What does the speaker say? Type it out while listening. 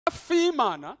hafi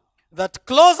y'Imana, that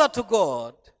closer to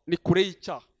God ni kure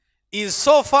y'icyaha. is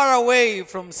so far away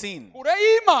from sin, Kure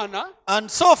y'Imana and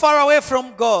so far away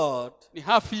from God ni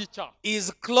hafi y'icyaha.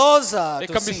 is closer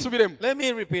Reka to sin. mbisubiremo. Let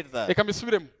me repeat that. Reka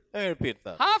mbisubiremo. Let me repeat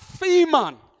that. Hafi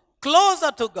y'Imana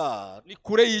Closer to God ni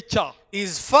kure y'icyaha.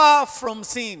 is far from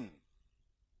sin,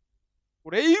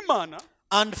 Kure y'Imana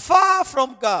and far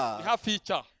from ni God hafi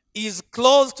y'icyaha. is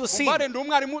close to sin. Umbare ndi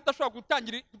umwarimu udashobora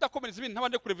kudakomereza ibintu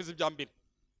ntabanje kureveza ibya mbere.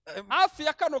 Hafi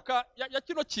ya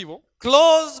kino kibo,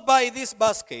 Close by this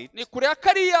basket ni kure ya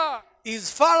kariya, is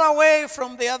far away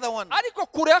from the other one. ariko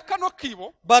kure ya kano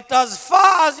kibo But as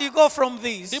far as you go from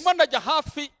this, ndimo ndajya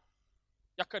hafi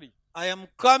ya kariya. I am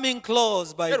coming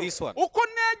close by this one. Uko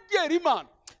negera Imana,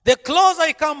 The closer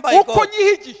I come by uko God,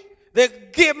 nyiha igihe,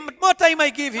 the more time I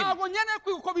give Him. ntabwo nkeneye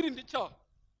kwiga uko birinda icyaha.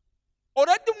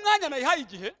 Already umwanya nayihaye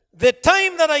igihe, The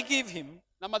time that I give Him,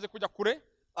 namaze kujya kure.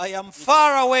 I am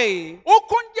far away.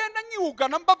 Uko ngenda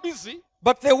nyiwugana mba busy,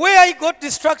 But the way I got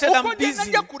distracted, uko I'm ngenda busy.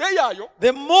 njya kure yayo,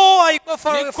 The more I go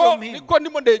far away from Him, niko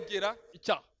ndimo ndegera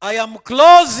icyaha. I am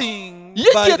closing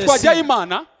Iyo by igihe the twajya sin.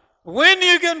 Imana, When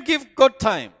you can give God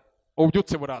time,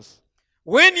 ububyutse buraza.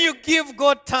 when you give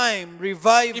God time,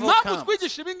 revival Impamvu comes.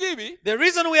 twigisha ibi ngibi, The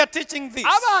reason we are teaching this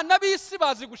abana b'isi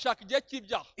bazi gushaka igihe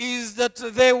cy'ibyaha. is that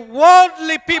the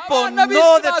worldly people Abana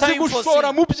know b'isi the bazi time for gushora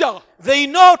sin. mu byaha. They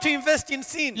know to invest in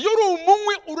sin. Iyo uri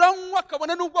umunywi uranywa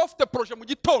kabone n'ubwo ufite projet mu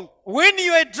gitondo. When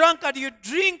you are drunk and you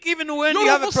drink even when Iyo you uri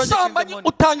have a project in the umusambanyi morning.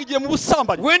 utanga igihe mu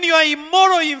busambanyi. When you are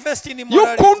immoral, you invest in Iyo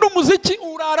immorality. ukunda umuziki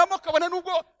uraramo kabone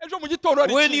n'ubwo ejo mu gitondo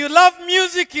hari When ikindi. you love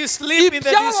music, you sleep in the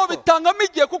Ibyabo disco. bitangamo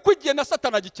igihe kuko igihe na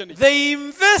Satani agikeneye. They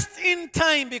invest in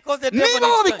time because the devil Niba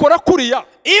needs time. babikora kuriya,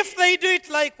 If they do it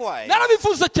likewise,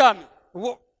 narabivuze cyane,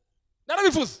 wo-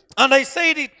 narabivuze. and I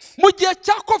said it, Mu gihe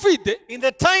cya COVID, in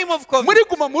the time of COVID, muri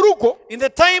guma mu rugo, in the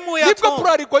time we are at nibwo home,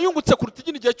 Bralirwa yungutse kuruta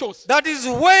ikindi gihe cyose. that is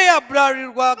where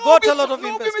Bralirwa got a lot of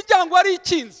Nubwo investment. imiryango yari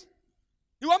ikinze,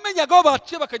 ntiwamenyaga aho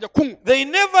baciye bakajya kunywa.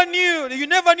 You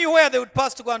never knew where they would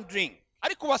pass to go and drink.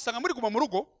 Ariko wasanga muri guma mu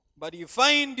rugo, But you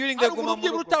find during the hari umuntu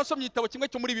byibura Gumamurugo, utarasomye igitabo kimwe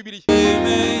cyo muri Bibiliya.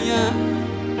 Imenya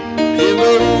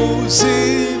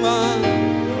ibuzima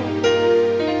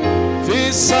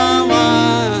visama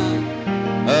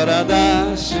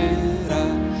aradashira.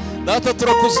 Data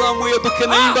turakuzamuye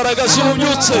dukeneye imbaraga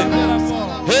z'ububyutse.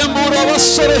 Hembura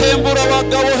abasore, hembura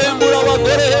abagabo, hembura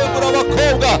abagore, hembura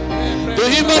abakobwa.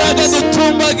 Duhe imbaraga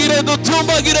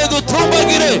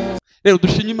dutumbagire. Rero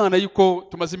dushimye Imana yuko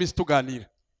tumaze iminsi tuganira.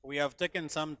 we have taken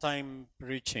some time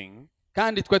preaching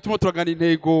Kandi twari turimo turaganira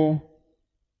intego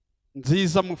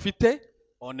nziza mufite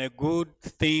on a good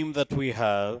theme that we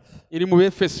have, iri mu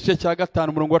Efeso igice cya 5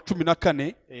 umurongo wa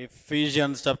 14.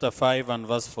 Ephesians chapter 5 and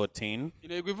verse 14,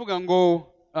 Intego ivuga ngo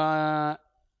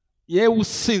yewe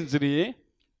usinziriye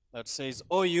that says,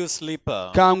 "O you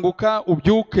sleeper, kanguka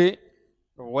ubyuke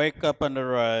wake up and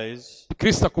arise,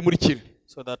 Kristo akumurikire."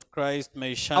 so that Christ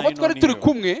may shine Abo twari turi on you."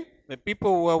 kumwe The people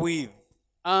who are with,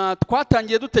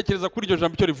 twatangiye dutekereza kuri iryo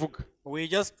jambo icyo rivuga. we're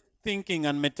just thinking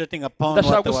and meditating upon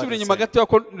Ndashaka what the gusubira word inyuma is saying. gato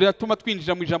ko riratuma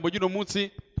twinjira mu ijambo ry'uno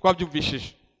munsi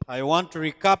twabyumvishije. I want to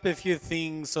recap a few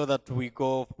things so that we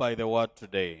go by the word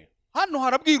today. Hano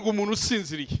harabwirwa umuntu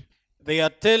usinziriye, They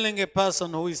are telling a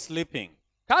person who is sleeping,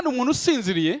 kandi umuntu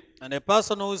usinziriye and a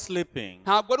person who is sleeping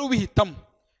ntabwo ari ubihitamo.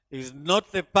 is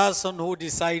not the person who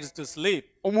decides to sleep.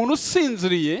 Umuntu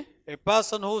usinziriye A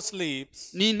person who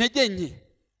sleeps ni intege nke,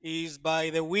 is by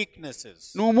the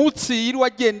weaknesses. ni umunsi yiriwe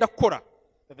agenda akora,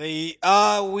 They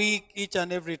are weak each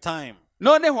and every time.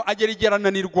 noneho agera igihe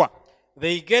arananirwa,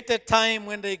 They get a time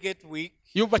when they get weak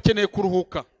yumva akeneye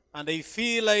kuruhuka. and they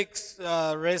feel like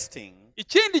resting.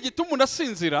 Ikindi gituma umuntu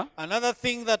asinzira Another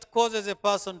thing that causes a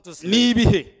person to ni sleep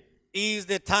ibihe, is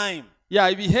the time.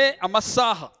 ibihe,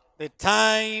 amasaha, The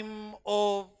time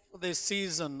of the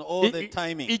season or the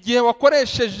timing. igihe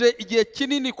wakoresheje igihe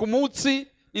kinini ku munsi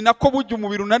ni nako burya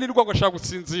umubiri unanirwa ugashaka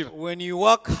gusinzira. When you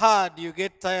work hard, you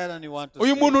get tired and you want to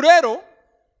Uyu sleep. muntu rero,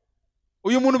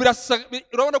 uyu muntu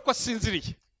urabona ko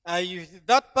asinziriye.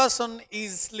 That person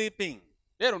is sleeping.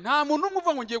 Rero nta muntu umwe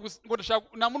uvuga ngo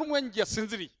nta muntu umwe ngiye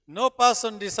asinziriye. No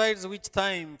person decides which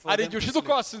time for Hari them igihe to ushiduka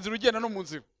sleep. wasinzira ugenda no mu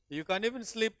nzira. You can even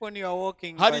sleep when you are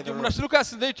walking Hari by igihe the umuntu road. ashiduka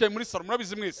yasinzira yicaye muri salo,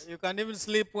 murabizi mwese. You can even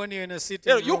sleep when you're in a sitting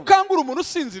Rero iyo room. ukangura umuntu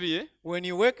usinziriye, When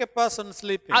you wake a person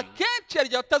sleeping, akenshi hari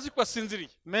igihe atazi ko asinziriye.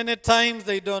 many times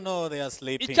they don't know they are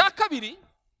sleeping. Icya kabiri,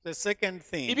 The second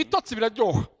thing, ibitotsi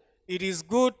biraryoha. it is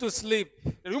good to sleep.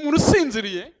 Rero iyo umuntu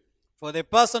usinziriye For the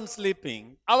person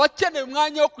sleeping, aba akeneye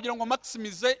umwanya wo kugira ngo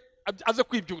maximize aze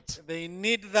kwibyutsa. they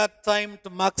need that time to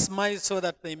maximize so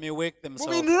that they may wake Mu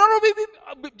themselves. bintu rero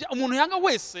umuntu yanga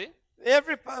wese,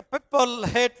 People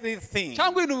hate these things.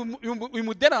 cyangwa ibintu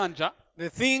bimuderanja The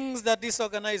things that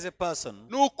disorganize a person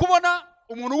ni ukubona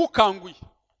umuntu ugukanguye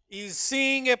is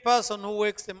seeing a person who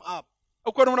wakes them up.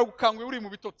 ukabona umuntu agukanguye uri mu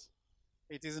bitotsi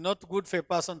It is not good for a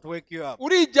person to wake you up.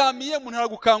 uriryamiye umuntu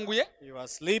aragukanguye You are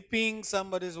sleeping,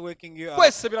 somebody is waking you up,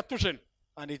 twese biratujena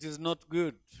and it is not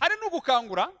good. hari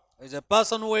n'ugukangura There's a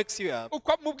person who wakes you up.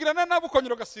 ukamubwirana nawe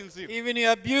ukongera ugasinzira Even you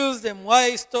abuse them, why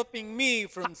are you stopping me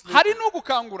from sleeping? hari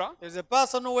n'ugukangura There's a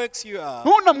person who wakes you up,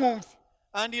 ntunamwumve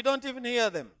and you don't even hear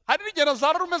them. hari n'ingero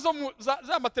za larume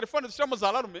za amatelefone dushyiramo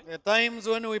za larume There are times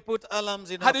when we put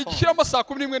alarms in our hari phone. igishyiramo saa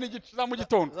 11:15 za mu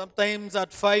gitondo Sometimes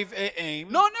at 5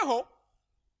 a.m. noneho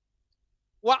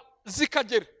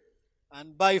zikagera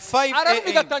And by 5 ararume a.m.,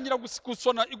 igatangira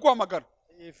gusona iguhamagara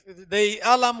if the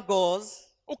alarm goes,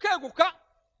 ukeguka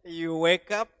you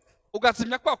wake up,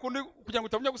 ugazimya kwa kundi kugira ngo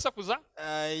utamenya gusakuza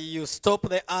you stop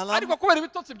the alarm, ariko kubera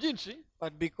ibitotsi byinshi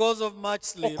but because of much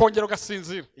sleep, ukongera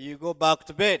ugasinzira you go back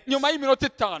to bed. nyuma y'iminota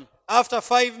 5 After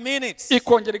 5 minutes,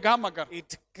 ikongera igahamagara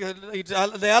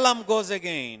the alarm goes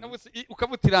again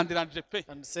ukabutirandiranje pe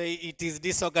and say it is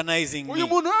disorganizing uyu me.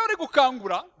 muntu rero uri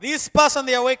gukangura This person,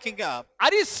 they are waking up,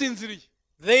 arisinziriye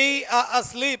they are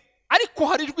asleep, ariko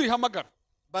hari ijwi rihamagara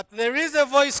but there is a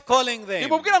voice calling them.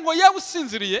 rimubwira ngo yewe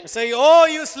usinziriye Say, oh,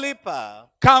 you sleeper,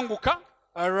 kanguka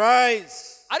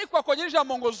arise. ariko akongera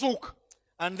ijambo ngo zuka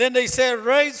And then they say,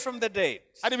 rise from the dead.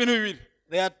 hari ibintu bibiri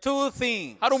There are two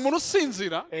things. hari umuntu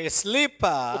usinzira A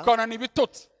sleeper, ukabona ni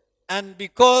ibitotsi and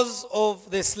because of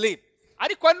the sleep,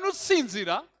 ariko hari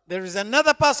n'usinzira there is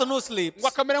another person who sleeps, ngo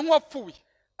akamera nk'uwapfuye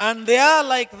and they are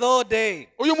like though dead.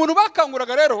 uyu muntu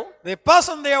bakanguraga rero The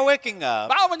person they are waking up,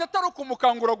 babonye atari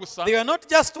ukumukangura gusa they are not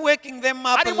just waking them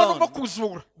up harimo no alone,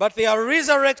 kuzura but they are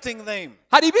resurrecting them.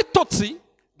 hari ibitotsi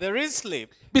There is sleep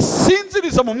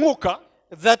bisinziriza mu mwuka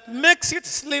that makes you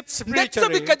sleep ndetse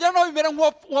spiritually, bikagera naho bimera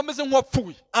nk'uwameze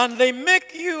nk'uwapfuye and they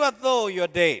make you as though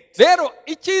you're dead. rero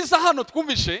icyiza hano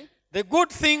twumvishe The good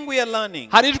thing we are learning,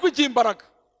 hari ijwi ry'imbaraga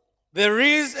there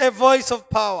is a voice of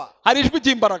power. hari ijwi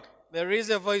ry'imbaraga There is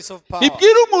a voice of power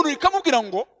ibwira umuntu rikamubwira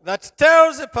ngo that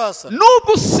tells a person,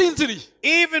 nubwo usinziriye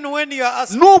even when you are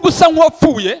asleep, nubwo usa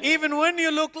nk'uwapfuye even when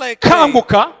you look like dead,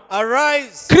 kanguka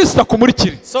arise kirisito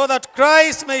akumurikire so that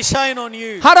Christ may shine on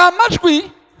you. hari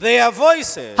amajwi There are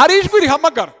voices. hari ijwi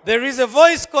rihamagara There is a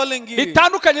voice calling you,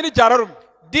 ritandukanye n'irya rarume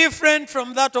different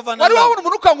from that of wari another. wabona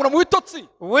umuntu ukangura mu bitotsi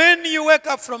When you wake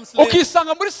up from sleep,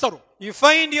 ukisanga muri salo you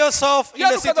find yourself in the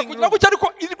yarukaza sitting kugira room gutya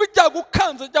ariko ijwi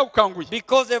ryagukanze ryagukanguye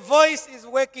because a voice is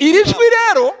waking iri you jwi up.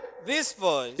 rero This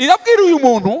voice rirabwira uyu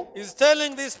muntu is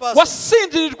telling this person,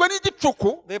 wasinzirijwe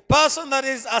n'igicuku the person that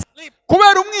is asleep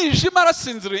kubera umwijima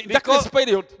arasinziriye darkness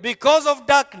period because of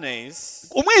darkness,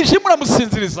 umwijima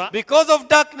uramusinziriza because of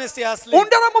darkness they are asleep.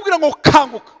 undi aramubwira ngo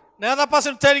kanguka The other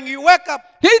person telling you, wake up,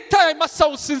 hitaye amasaha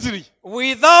usinziriye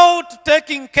without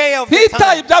taking care of the hitaye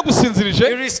time, ibyagusinzirije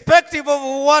irrespective of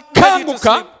what made you to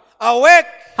Kanguka. sleep. Awake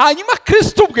hanyuma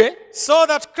kristo ubwe so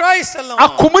that Christ alone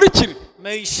akumurikire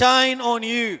may shine on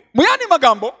you. mu yandi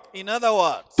magambo In other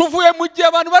words, tuvuye mu gihe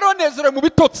abantu bari banezerewe mu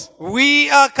bitotsi we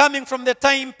are coming from the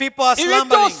time people are ibi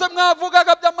slumbering. byose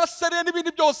mwavugaga by'amasereri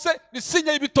n'ibindi byose ni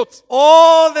sinya y'ibitotsi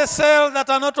All the cells that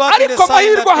are not working, the Ariko sign that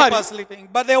amahirwe people ahari. are sleeping.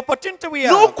 But the opportunity we ni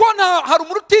have, uko hari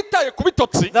umuntu utitaye ku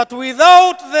bitotsi that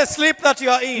without the sleep that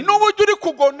you are in, n'uburyo uri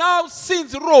kugona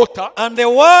usinzi urota and the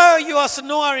while you are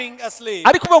snoring asleep,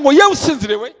 ariko uvuga ngo yewe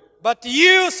usinzirewe but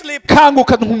you sleep,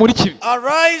 kanguka nkumurikire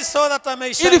arise so that I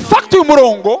may shine iri on fagiti you. uyu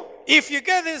murongo If you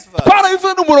get this verse,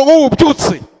 twarabivuze n'umurongo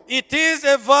w'ububyutse it is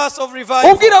a verse of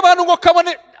revival. ubwira abantu ngo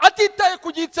kabone atitaye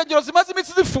ku gihe insengero zimaze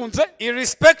iminsi zifunze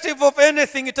Irrespective of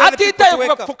anything, it tells the people atitaye to ku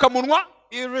wake up. gapfukamunwa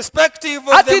Irrespective of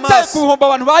the atitaye ku mass, bihombo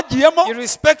abantu bagiyemo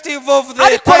irrespective of the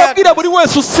ariko arabwira buri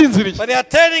tiredness. wese usinziriye But they are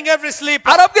telling every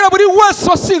sleeper, arabwira buri wese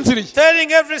wasinziriye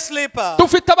telling every sleeper,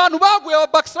 dufite abantu baguye aba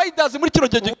backsliders muri kino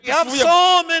gihe we have givuyemo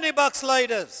so many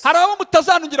backsliders. hari abo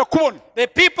mutazanongera kubona The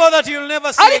people that you'll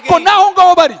never see ariko again. naho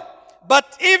ngaho bari But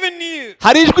even you,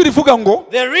 hari ijwi rivuga ngo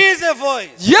there is a voice.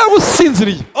 yewe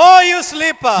usinziriye Oh, you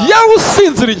sleeper. yewe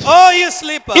usinziriye Oh, you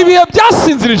sleeper. ibihe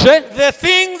byasinzirije The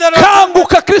things that are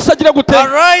kanguka kristo agira gute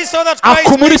arise so that Christ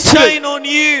may Akumurikire. shine on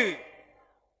you.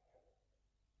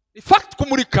 ifakiti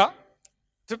kumurika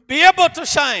To be able to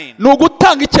shine ni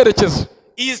ugutanga icyerekezo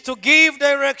is to give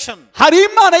direction. hari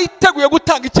imana yiteguye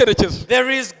gutanga icyerekezo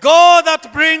There is God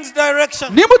that brings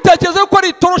direction. ntimutekereze ko ari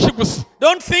itoroshi gusa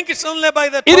Don't think it's only by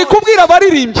the iri torch. kubwira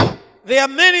abaririmbyi There are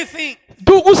many things.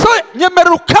 gusa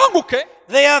nyemerera ukanguke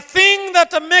There are things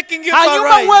that are making you to hanyuma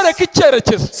arise nkwereke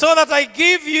icyerekezo so that I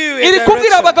give you a iri kubwira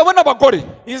direction. abagabo n'abagore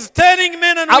He's telling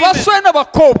men and women, abasore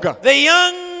n'abakobwa the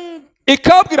young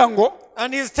ikababwira ngo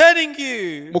And he's telling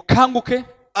you, mukanguke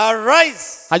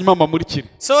arise, hanyuma mbamurikire.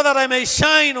 so that I may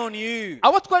shine on you.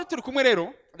 Abo twari turi kumwe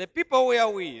rero The people we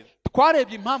are with,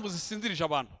 twarebye impamvu zisinzirije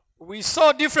abantu. we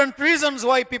saw different reasons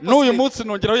why people N'uyu sleep. munsi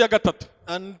nongeraho ya gatatu.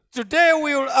 And today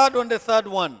we will add on the third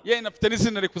one. Ye nafite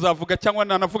n'izina riri kuzavuga cyangwa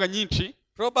nanavuga nyinshi,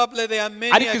 Probably there are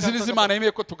many, ariko I izi can ni talk z'Imana about.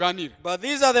 yemeye ko tuganira. But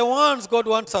these are the ones God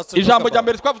wants us to talk Ijambo rya about.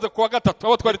 mbere twavuze ku wa gatatu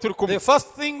abo twari turi kumwe. The first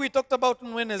thing we talked about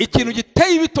on Wednesday, Ikintu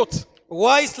giteye ibitotsi,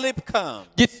 why sleep comes.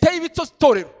 giteye ibitotsi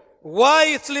itorero.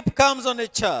 Why sleep comes on a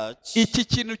church. Iki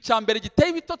kintu cya mbere giteye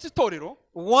ibitotsi itorero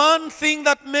One thing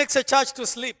that makes a church to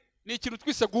sleep ni ikintu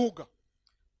twise guhuga.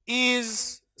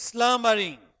 is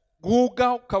slumbering.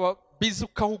 Guhuga ukaba busy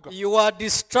ukahuga. You are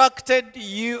distracted,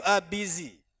 you are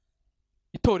busy.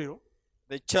 Itorero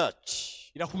The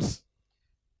church irahuze.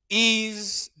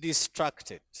 is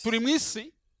distracted. Turi mu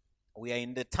isi We are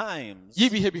in the times,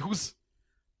 y'ibihe bihuze.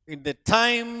 in the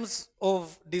times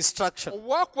of distraction.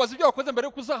 Wakubaza ibyo wakoze mbere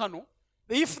yo kuza hano,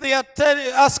 If they are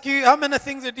ask you how many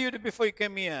things did you do before you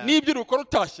came here, n'ibyo urukora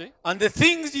utashye, and the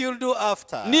things you'll do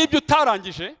after, n'ibyo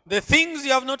utarangije, the things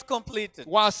you have not completed,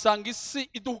 wasanga isi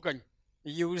iduhuganye.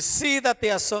 you will see that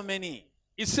there are so many.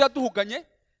 Isi yaduhuganye,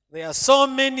 There are so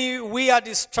many, we are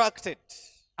distracted.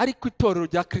 ariko itorero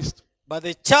rya Kristo But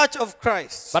the church of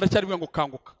Christ, baracyaribwira ngo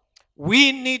kanguka.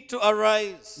 we need to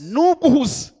arise. Nubwo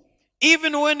uhuze,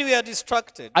 Even when we are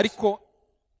distracted, ariko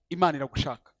Imana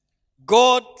iragushaka.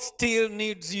 God still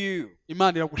needs you.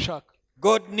 Imana iragushaka.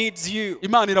 God needs you.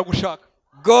 Imana iragushaka.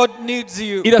 God needs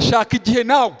you. Irashaka igihe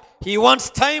nawe. He wants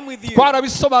time with you.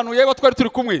 Twarabisobanuye abo twari turi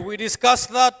kumwe. We discussed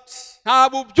that. Nta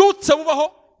bubyutse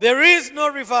bubaho, There is no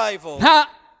revival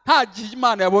nta gihe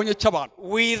Imana yabonye cy'abantu.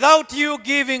 without you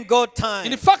giving God In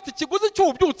time. fact, ikiguzi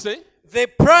cy'ububyutse The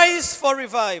price for ku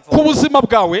revival buzima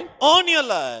bwawe, on your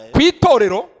life, ku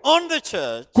itorero, on the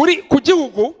church, ku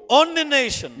gihugu, on the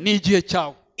nation, ni igihe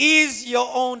cyawe. is your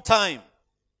own time.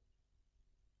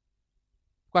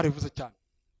 Twarivuze cyane.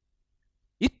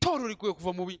 Itorero rikwiye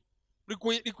kuva mu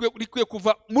rikwiye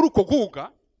kuva muri uko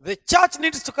guhuga, The church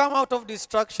needs to come out of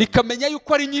distraction rikamenya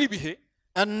yuko ari nyiribihe,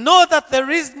 and know that there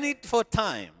is need for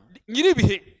time.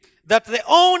 nyiribihe That the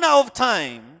owner of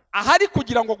time ahari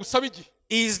kugira ngo gusabe igihe.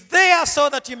 is there so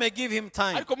that you may give him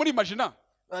time. Ariko muri imagine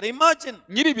But imagine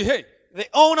nyiribihe the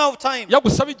owner of time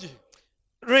yagusaba igihe,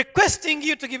 requesting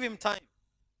you to give him time.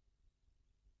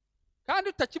 kandi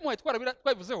utakimuhaye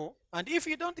twabivuzeho, And if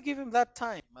you don't give him that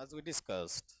time, as we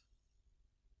discussed,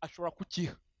 ashobora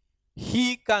kukiha.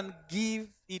 he can give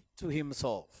it to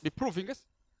himself. Ni proving es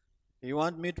You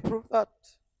want me to prove that?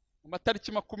 mu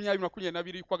matariki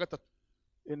 2022 y'ukwa gatatu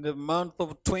In the month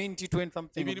of 2020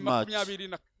 something of March,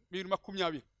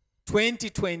 2020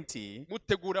 2020,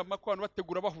 mutegura abantu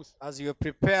bategura bahuze, as you're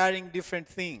preparing different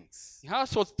things,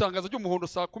 ntihasohotse itangazo ry'umuhondo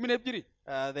saa 12,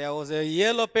 there was a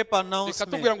yellow paper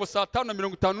rikatubwira announcement, ngo saa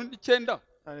 5:59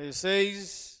 and it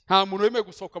says nta muntu wemewe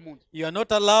gusohoka mu nzu. you are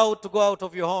not allowed to go out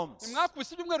of your homes.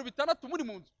 Mwakubise ibyumweru 6 muri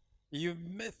mu nzu.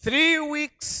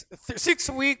 6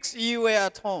 weeks you were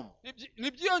at home,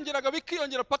 Nibyiyongeraga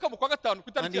bikiyongera paka mu kwa gatanu ku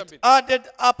and itariki ya it mbere. added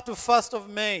up to 1st of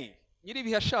May.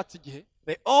 Nyiribihe yashatse igihe,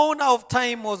 The owner of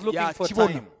time was looking for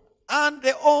Yakibona. time, and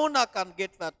the owner can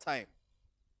get that time.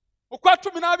 ukwa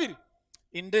 12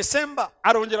 In December,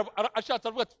 arongera ashatse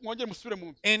avuga ati mwongere musubire mu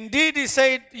nzu. indeed, he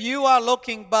said, you are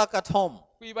looking back at home.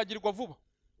 Kwibagirwa vuba.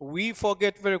 We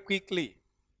forget very quickly.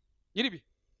 Nyiribihe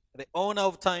The owner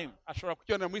of time, ashobora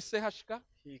kukibonera muri CHK,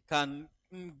 he can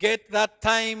get that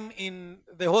time in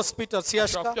the hospital, ashobora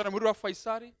Siashka. kukibonera muri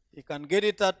Faisal, He can get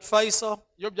it at Faisal.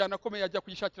 iyo byanakomeye ajya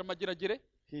kuyishakira amageragere,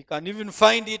 He can even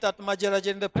find it at Majaraja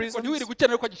in the ariko prisons. ntiwiri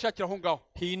gukenera ko agishakira aho ngaho.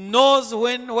 He knows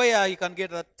where he can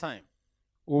get that time.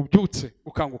 Ubyutse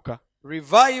ukanguka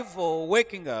Revival,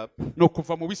 waking up, no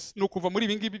kuva muri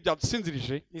ibi ngibi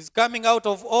byadusinzirije, is coming out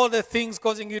of all the things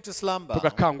causing you to slumber,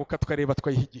 tugakanguka tukareba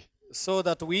twayiha igihe. so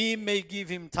that we may give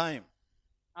him time.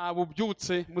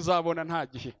 Bubyutse muzabona nta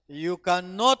gihe. You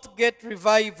cannot get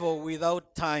revival without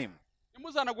time.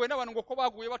 Nimuzanaguye n'abantu ngo ko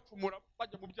baguye bacumura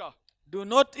bajya mu byaha. Do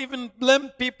not even blame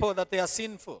people that they are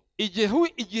sinful.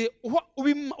 Igihe uha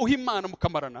Imana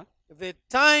mukamarana, The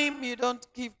time you don't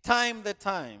give time, the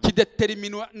time.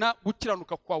 kideterminwa na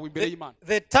gukiranuka kwawe imbere y'Imana.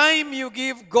 The time you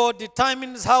give God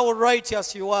determines how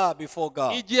righteous you are before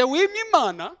God. Igihe wimye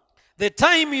Imana, The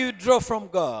time you draw from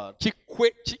God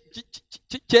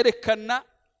cyerekana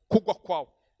kugwa kwawe.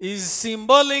 is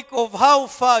symbolic of how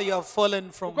far you have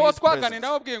fallen from Ubwo His twaganira presence.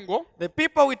 nababwiye ngo The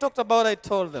people we talked about, I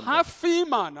told them hafi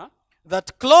y'Imana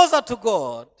that closer to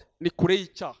God ni kure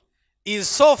y'icyaha. is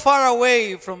so far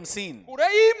away from sin. Kure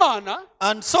y'Imana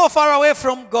And so far away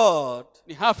from God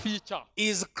ni hafi y'icyaha.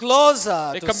 is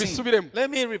closer Reka to sin. mbisubiremo. Let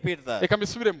me repeat that. Reka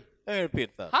mbisubiremo. Let me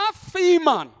repeat that. Hafi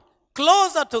y'Imana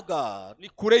Closer to God ni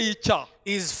kure y'icyaha.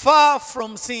 is far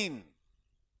from sin.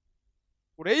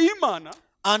 Kure y'Imana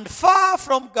And far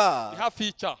from ni God hafi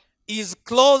y'icyaha. is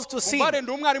close to sin. Umbare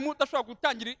ndi umwarimu udashobora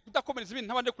gutangira kudakomereza ibintu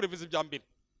ntabanje kureveza ibya mbere.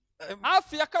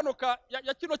 Hafi ya kano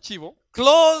ya kino kibo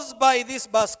Close by this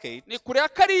basket ni kure ya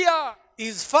kariya,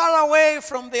 is far away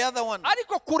from the other one.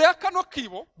 ariko kure ya kano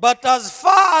kibo But as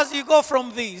far as you go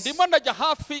from this, ndimo ndajya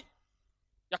hafi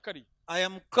ya kariya. I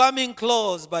am coming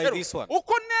close by Rero, this one.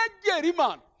 uko negera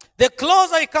Imana, The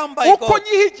closer I come by uko God,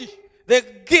 nyiha igihe,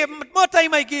 the more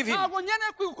time I give Him. ntabwo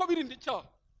nkeneye kwiga uko birinda icyaha.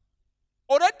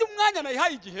 Already umwanya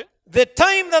nayihaye igihe, The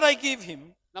time that I give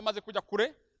Him, namaze kujya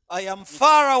kure. I am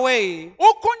far away.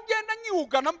 Uko ngenda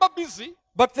nyiwugana mba busy,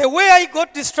 But the way I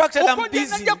got distracted, uko I'm ngenda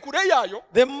busy. njya kure yayo,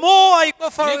 The more I go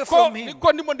far away from Him,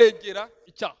 niko ndimo ndegera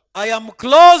icyaha. I am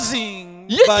closing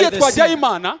Iyo by igihe the twajya sin.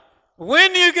 Imana,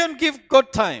 When you can give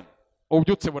God time,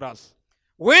 ububyutse buraza.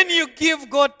 when you give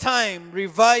God time,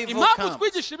 revival Impamvu comes.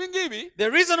 twigisha ibi ngibi, The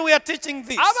reason we are teaching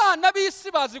this abana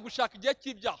b'isi bazi gushaka igihe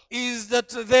cy'ibyaha. is that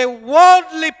the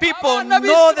worldly people Abana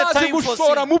know b'isi the bazi time for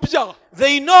gushora sin. mu byaha.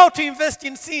 They know to invest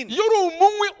in sin. Iyo uri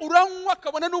umunywi uranywa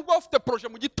kabone n'ubwo ufite proje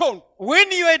mu gitondo.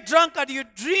 When you are a drunkard, you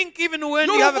drink even when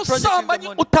Iyo you uri have a project in the umusambanyi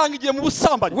morning. utanga igihe mu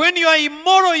busambanyi. When you are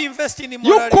immoral, you invest in Iyo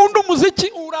immorality. ukunda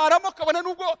umuziki uraramo kabone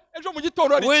n'ubwo ejo mu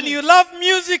gitondo hari When ikindi. you love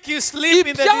music, you sleep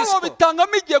in the Ibyabo disco.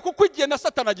 bitangamo igihe kuko igihe na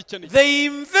Satani agikeneye. They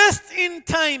invest in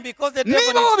time because the Niba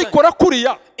devil needs time. babikora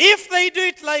kuriya, If they do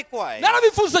it likewise,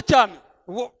 narabivuze cyane.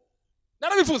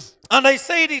 Narabivuze. and I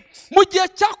said it, Mu gihe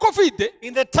cya Covid,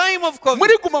 in the time of COVID,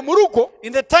 muri guma mu rugo,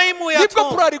 in the time we are at nibwo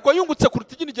home, Bralirwa yungutse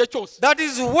kuruta ikindi gihe cyose. that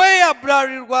is where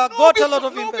Bralirwa got a lot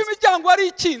of Nubwo investment. imiryango ari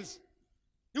ikinze,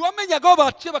 ntiwamenyaga aho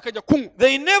baciye bakajya kunywa.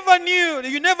 They never knew,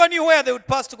 you never knew where they would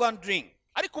pass to go and drink.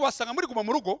 Ariko wasanga muri guma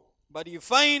mu rugo, But you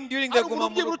find during the hari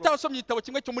umuntu byibura Gumamurugo, utarasomye igitabo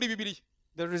kimwe cyo muri Bibiliya.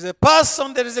 there is a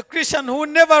person, there is a Christian who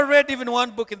never read even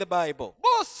one book in the Bible.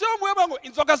 Bose bamuye ngo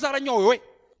inzoga zaranyowe.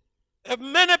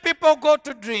 Many people go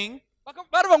to drink,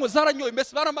 Baravuga ngo zaranyowe,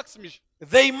 mbese baramaximije.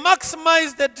 they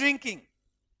maximize the drinking.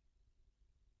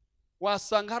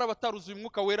 Wasanga hari abataruzuye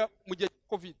umwuka wera mu gihe cya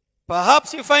Covid.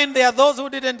 Perhaps you find there are those who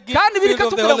didn't give Kandi filled birika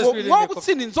of the tuvuga Holy ngo Spirit in mwo the coffee.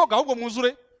 gutsinda inzoga ahubwo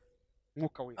mwuzure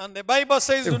umwuka wera. And the Bible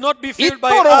says, do not be filled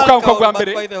by Itoro bukanguka alcohol, bwa but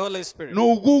mbere by the Holy Spirit. ni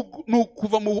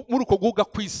ukuva muri uko guhuga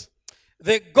kw'isi.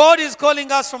 God is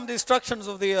calling us from the destructions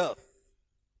of the earth.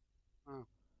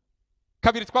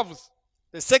 Kabiri twavuze,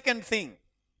 The second thing,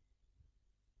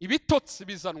 ibitotsi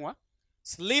bizanwa.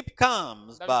 sleep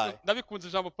comes by. Ndabikunze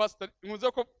ijambo pastor,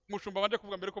 nkunze ko mushumba banje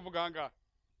kuvuga mbere ko vuga hanga.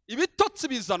 Ibitotsi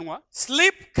bizanwa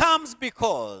Sleep comes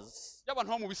because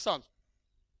y'abantu bo mu bisanzwe.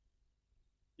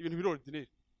 Ibintu biri ordinary.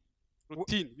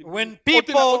 Routine. when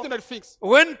ordinary things.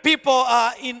 people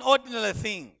are in ordinary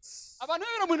things, Abantu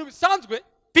bari mu bintu bisanzwe,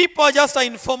 people just are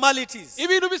in formalities.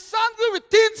 ibintu bisanzwe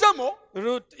bitinzamo,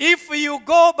 If you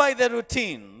go by the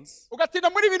routines, ugatinda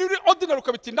muri ibintu biri ordinary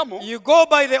ukabitindamo, you go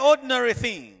by the ordinary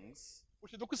things,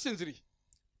 ushiduka usinziriye.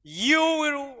 you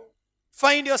will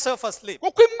find yourself asleep.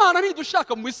 Kuko Imana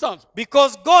ntidushaka mu bisanzwe.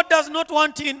 Because God does not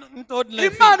want you in ordinary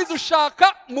Imana things. idushaka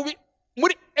muri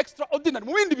extraordinary,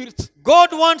 mu bindi biritse.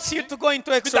 God wants you to go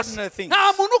into extraordinary things.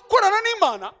 Nta muntu ukorana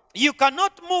n'Imana You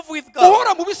cannot move with God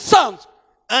uhora mu bisanzwe.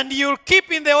 and you'll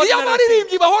keep in the Iyo ordinary things.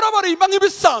 abaririmbyi bahora barimba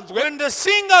nk'ibisanzwe, When the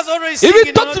singers always sing in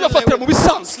ibitotsi bafatira mu ordinary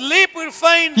bisanzwe. ways, sleep will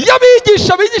find. Iyo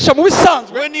abigisha bigisha mu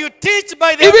bisanzwe, When you teach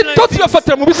by the ordinary ibitotsi things,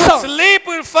 bafatira mu bisanzwe. sleep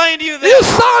will find you Iyo there.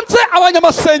 usanze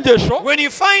abanyamasengesho When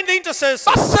you find the intercessors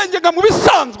basengera mu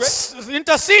bisanzwe,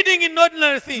 interceding in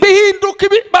ordinary things, bihinduka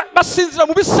basinzira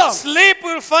mu bisanzwe. sleep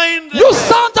will find them Iyo there.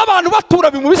 usanze abantu batura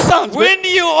mu bisanzwe, When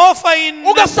you offer in the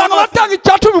ugasanga normal things, batanga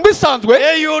icyacumi mu bisanzwe,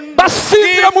 there you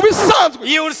basinzira mu give, bisanzwe.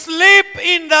 you will sleep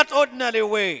in that ordinary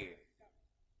way.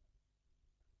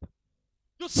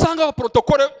 Iyo usanga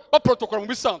baprotokora mu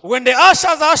bisanzwe, When the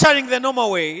ushers are ushering the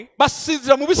normal way,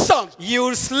 basinzira mu bisanzwe. you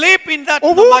will sleep in that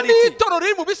Ubundi normality. itorero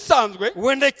riri mu bisanzwe,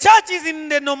 When the church is in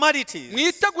the normalities,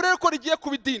 mwitegure ko rigiye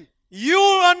kuba idini. you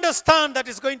understand that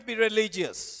it's going to be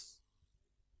religious.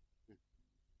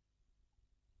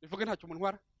 Bivuge ntacyo umuntu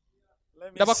wara.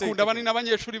 Let me say it Ndabakunda bani again.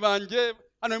 n'abanyeshuri banjye,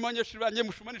 hano mu banyeshuri banjye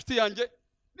mushuma n'inshuti yanjye.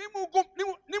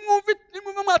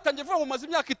 Nimwumve mwatangiye vuba mumaze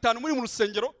imyaka 5 muri mu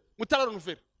rusengero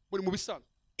mutararonuvera, muri mu bisanzwe.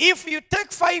 If you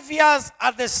take 5 years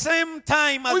at the same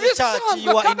time as the church,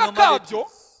 you are in Akaga normality. kabyo,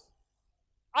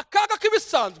 akaga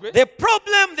k'ibisanzwe The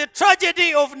problem, the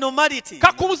tragedy of normality,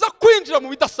 kakubuza kwinjira mu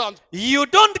bidasanzwe. you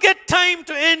don't get time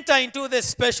to enter into the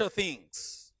special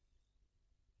things.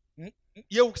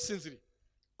 Yewe usinziriye,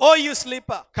 Or you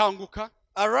sleeper, kanguka,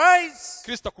 Arise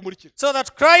Kristo akumurikira. so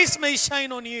that Christ may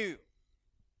shine on you.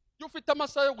 Iyo ufite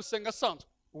amasaha yo gusenga asanzwe,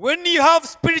 When you have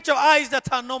spiritual eyes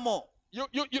that are normal,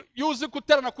 iyo uzi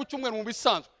guterana ku cyumweru mu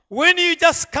bisanzwe, when you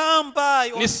just come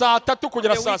by on ni saa 3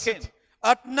 kugera the saa weekend 6,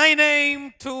 at 9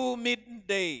 a.m. to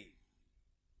midday,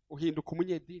 uhinduka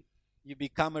umunyedini. you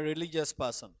become a religious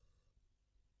person.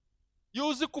 Iyo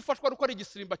uzi gufashwa ruko ari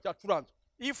igisimba cyacuranzwe,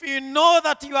 If you know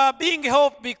that you are being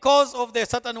helped because of the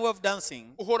certain way of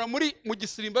dancing, uhora muri mu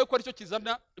gisimba yuko aricyo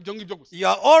kizana ibyo ngibyo gusa. you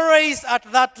are always at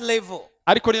that level.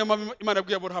 Ariko niyo mpamvu Imana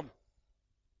yabwiye Aburahamu,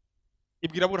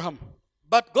 ibwira Aburahamu,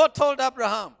 But God told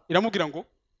Abraham, iramubwira ngo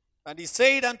and he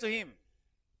said unto him,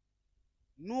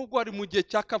 nubwo ari mu gihe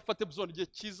cya comfort zone, igihe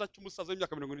cyiza cy'umusaza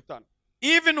w'imyaka 50,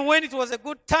 even when it was a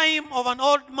good time of an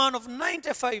old man of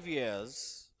 95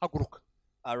 years, haguruka,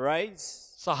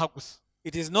 arise. saha gusa,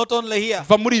 It is not only here.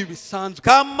 va muri ibi bisanzwe,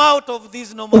 Come out of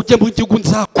these normal ujye mu gihugu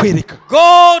nzakwereka.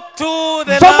 Go to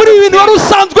the Va muri ibintu land. wari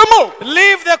usanzwemo,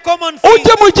 Leave the common things.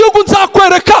 ujye mu gihugu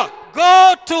nzakwereka.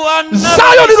 Go to another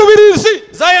Zayoni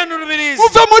Rubirizi, Zion Rubirizi.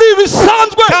 uve muri ibi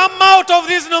bisanzwe, Come out of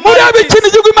these muri normalities. abikini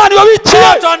igihugu Imana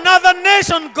ibabikiye. Go to another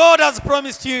nation God has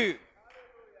promised you.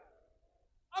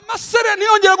 Amasere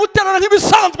ntiyongera guterana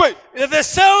nk'ibisanzwe. The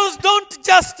cells don't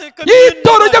just continue.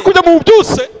 Yitoro ryo kujya mu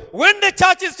byuse, When the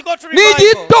church is to go to ni revival,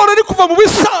 igitoro ri kuva mu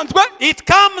bisanzwe it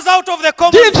comes out of the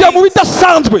common byinjira mu things.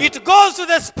 bidasanzwe. It goes to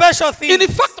the special In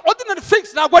things. fact, ordinary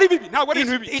things ntabwo ari bibi, ntabwo ari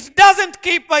ibintu bibi. It doesn't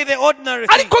keep by the ordinary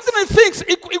things. Ariko ordinary things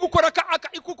igukora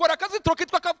akazitiro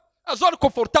kitwa zone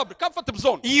comfortable, comfortable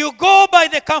zone. You go by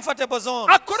the comfortable zone.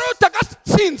 Akora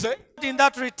utagatsinze. In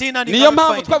that routine and you Niyo cannot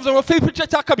mpamvu find it. twavuze ngo Filipi igice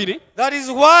cya 2 That is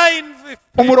why in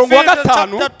Umurongo wa Philippians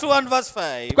gatanu, chapter 2 and verse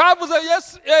 5. twavuze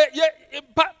Yesu,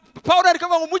 Paulo ariko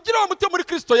avuga ngo mugire wa mutima muri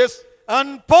Kristo Yesu.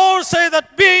 And Paul says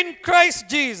that being Christ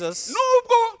Jesus,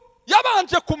 Nubwo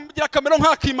yabanje kugira kamero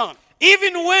nk'ak'Imana,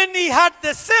 even when he had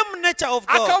the same nature of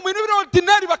God, akaba mu bintu biri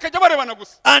ordinary bakajya barebana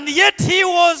gusa, and yet he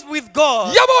was with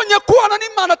God, yabonye kubana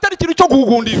n'Imana atari ikintu cyo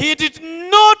guhugundira. he did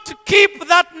not keep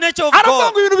that nature of Aravuga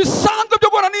God. ngo ibintu bisanzwe byo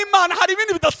guhana n'Imana hari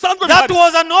ibindi bidasanzwe That bihari.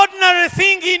 was an ordinary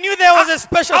thing. He knew there was a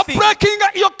special thing. Breaking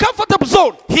your comfortable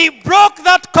zone. He broke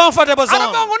that comfortable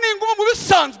Aravuga zone. ngo ninguma mu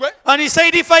bisanzwe, And he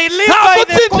said, if I live ntabwo by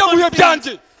the nzinjira mu common bihe things,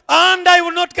 byanjye. and I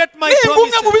will not get my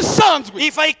Ningumye mu promises, bisanzwe,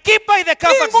 if I keep by the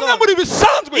comfort ningumye zone, muri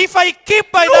bisanzwe, if I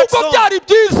keep by that nubwo zone, byari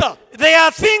byiza, there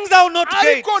are things I will not get.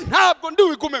 ariko ntabwo ndi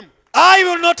wigumemo. I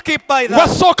will not keep by that.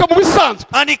 Wasohoka mu bisanzwe,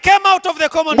 And he came out of the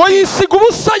common ngo things. yisiga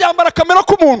ubusa yambara kamera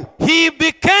k'umuntu, He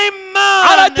became man.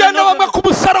 aragenda bamwe ku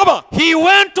musaraba, He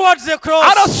went towards the cross.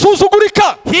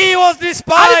 arasuzugurika, He was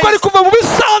ariko ari despised. kuva mu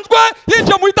bisanzwe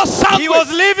yinjira mu He bidasanzwe.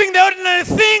 was leaving the ordinary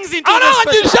things into the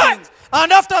special Arangije. things.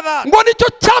 And after that, Ngo nicyo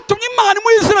cyatumye Imana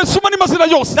imwizera isuma n'amazina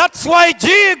yose, that's why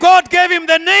God gave him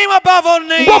the name above all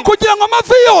names, ngo kugira ngo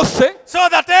amavi yose, so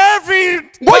that every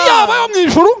ngo yaba yo tongue mu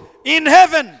ijuru, in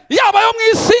heaven, yaba yo mu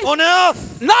isi, on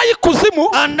earth,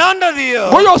 n'ay'ikuzimu, and under the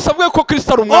ngo earth, yose avuge ko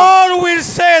Kristo ari umwami. all will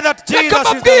say that Reka Jesus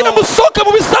is the mbabwire Lord. musohoke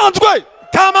mu bisanzwe.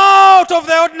 Come out of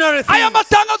the ordinary Aya things.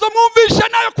 matangazo mwumvishe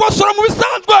nayo kubasura mu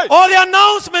bisanzwe. All the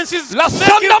announcements is La make you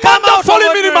sanda come manda out of foli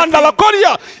ordinary minimanda la things.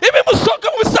 koria. Ibi musohoke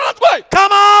mu bisanzwe.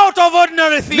 Come out of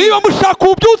ordinary things. Niba mushaka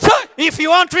ubyutse, If you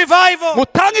want revival,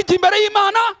 mutange iki imbere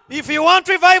y'Imana, if you want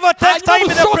revival, take hanyuma time in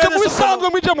the musohoke mu presence of the bisanzwe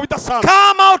Lord. mwinjire mu bidasanzwe.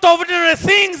 Come out of ordinary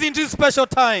things into special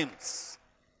times.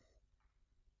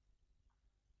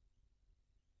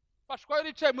 Fashwa yo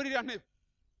nicaye muri iriya ntebe.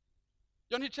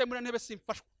 Yo nicaye muri iriya ntebe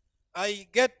simfashwa.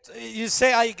 You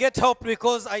say, I get help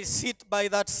because I sit by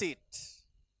that seat.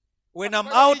 When I'm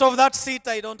out of that seat,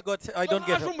 I don't get Haje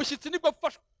help. umushyitsi nibwo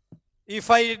mfashwa. If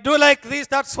I do like this,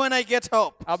 that's when I get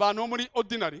help. Abantu bo muri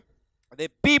ordinary The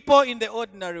people in the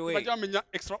ordinary way, bajya bamenya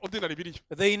extraordinary biriyo.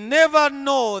 they never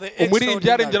know the Umuririmbyi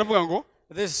yarengera extraordinary. avuga ngo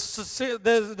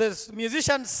The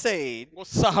musician said, ngo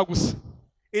saha gusa.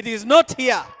 it is not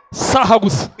here. Saha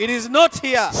gusa. It is not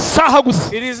here. Saha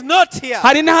gusa. It is not here.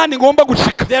 Hari n'ahandi ngomba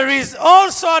gushika. There is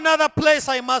also another place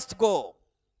I must go.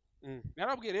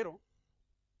 Narabwiye rero,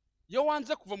 iyo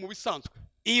wanze kuva mu bisanzwe,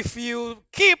 If you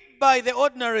keep by the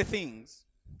ordinary things,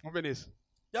 mube neza.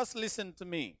 just listen to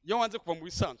me. Iyo wanze kuva mu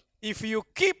bisanzwe, If you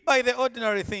keep by the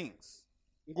ordinary things,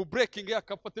 ngo breaking ya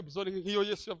comfortable zone nk'iyo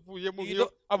Yesu yavuyemo, You nk'iyo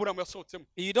don't- Aburahamu yasohotsemo.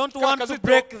 you don't want to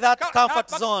break that comfort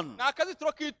zone. Ni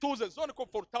akazitiro k'ituze, zone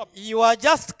comfortable. You are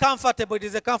just comfortable. It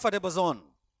is a comfortable zone.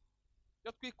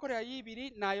 Iyo twikorera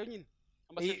y'ibiri nayo nyine.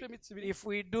 Amaseshe y'imitsi ibiri. If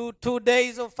we do 2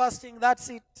 days of fasting, that's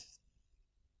it.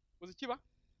 Uzi ikiba?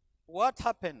 What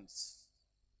happens?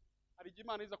 Hari igihe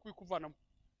Imana iza kwikuvanamo.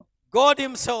 God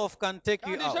himself can take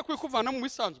you Kandi ije out. kwikuvanamo mu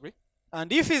bisanzwe,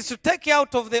 And if he's to take you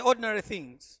out of the ordinary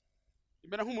things,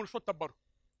 imera nk'umuntu ushota baro.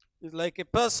 It's like a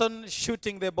person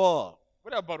shooting the ball.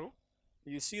 buriya baro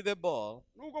You see the ball,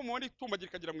 nubwo mubona itumbagira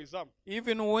ikagera mu izamu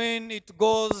even when it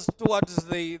goes towards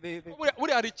the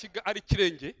buriya hari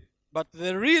ikirenge but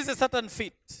there is a certain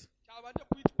feet. cyabanje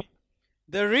kwitwika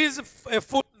There is a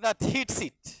foot that hits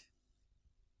it.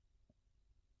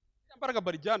 imbaraga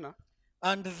barijyana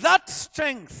And that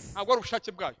strength ntabwo ari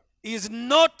ubushake bwayo is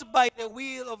not by the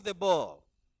will of the ball.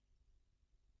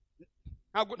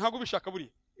 ntabwo ubishaka buriya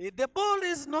The ball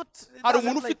is not. hari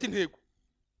doesn't umuntu like ufite intego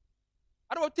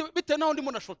bitewe n'aho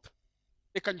ndimo nashota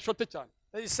reka nyishote cyane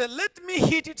He said, let me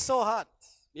hit it so hard.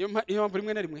 niyo mpamvu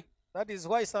rimwe na rimwe That is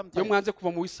why iyo sometimes mwanze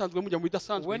kuva mu bisanzwe mujya mu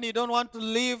bidasanzwe when you don't want to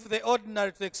leave the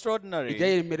ordinary to the ijya extraordinary,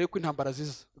 yemerewe ko intambara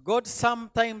ziza God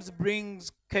sometimes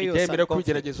brings ijya chaos yemerewe and ko conflict.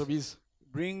 ibigeragezo biza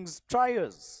Brings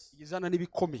trials. izana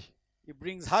n'ibikomeye He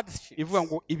brings hardships. ivuga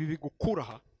ngo ibi bigukura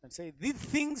aha And say, these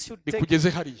things should bikugeze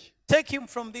hariya take him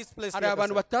from this place. hari to the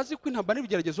abantu other side. batazi ko intambara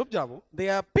n'ibigeragezo byabo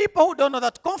There are people who don't know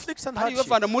that conflicts and hari hardships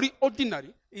ibavana muri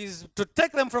ordinary is to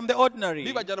take them from the ordinary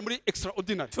bibajyana muri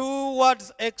extraordinary towards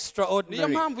niyo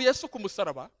extraordinary. mpamvu yesu ku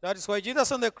musaraba That is why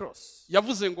Jesus on the cross,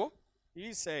 yavuze ngo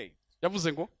he said,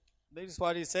 this is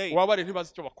what he said, ubabare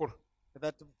ntibazi icyo bakora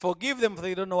that forgive them for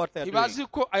they don't know what they are doing. ntibazi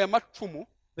ko aya macumu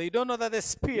They don't know that the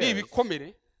spears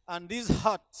n'ibikomere and these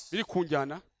hearts, biri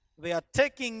kunjyana they are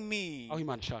taking me aho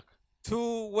imana ishaka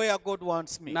to where God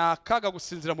wants me. ni akaga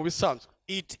gusinzira mu bisanzwe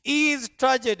It is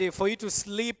tragedy for you to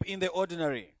sleep in the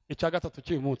ordinary. icya gatatu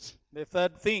cy'uyu munsi The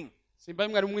third thing, simbaye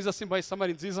mwari mwiza simbaye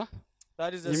samari nziza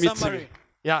that is a imitsi summary.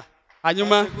 ya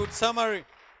hanyuma That's a good summary.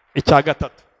 icya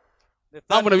gatatu The mpamvu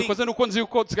third thing, nabikoze nuko nzi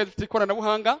yuko dusigaye dufite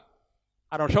ikoranabuhanga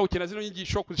arashaka gukina zino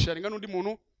nyigisho kuzisharinga n'undi muntu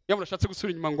iyo umuntu ashatse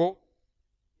gusubira inyuma ngo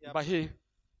mbahe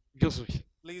byuzuye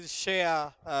please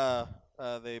share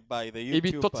by the YouTube.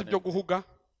 ibitotsi byo guhuga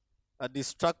A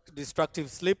destructive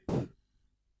sleep,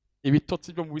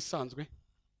 ibitotsi byo mu bisanzwe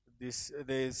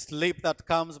the sleep that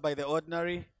comes by the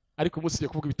ordinary. ariko umunsi ugiye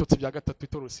kuvuga ibitotsi bya gatatu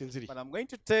itoro rusinziriye But I'm going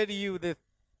to tell you the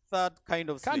third kind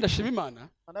of kandi sleep. ashima imana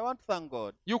And I want to thank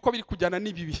God. yuko biri kujyana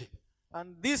n'ibi bihe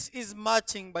And this is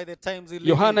matching by the times we live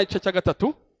yohana in. igice cya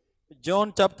gatatu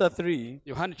John chapter 3.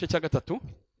 yohana igice cya gatatu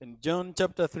In John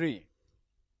chapter 3.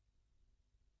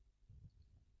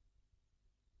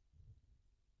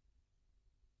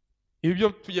 ibi byo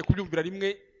tugiye kubyumvira rimwe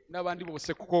n'abandi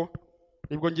bose kuko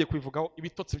nibwo ngiye kubivugaho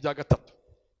ibitotsi bya gatatu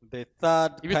The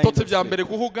third kind ibitotsi of bya sleep. mbere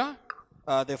guhuga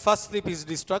The first sleep is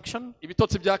distraction.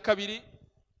 ibitotsi bya kabiri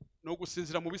ni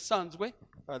ugusinzira mu bisanzwe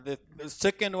The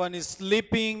second one is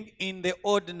sleeping in the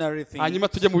ordinary things. hanyuma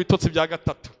tujye mu bitotsi bya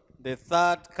gatatu The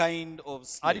third kind of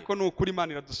sleep. ariko ni ukuri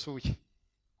imana iradusuye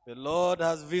The Lord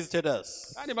has visited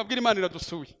us. kandi mabwira imana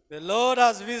iradusuye The Lord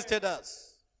has visited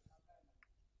us.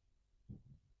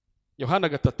 yohana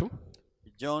gatatu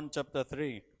John chapter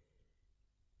 3.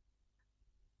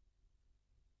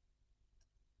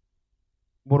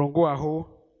 umurongo waho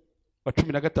wa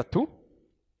 13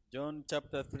 John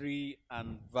chapter 3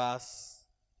 and verse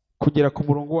kugera ku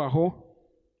murongo waho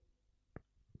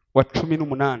wa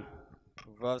 18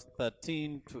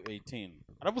 13 to 18.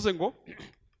 aravuze ngo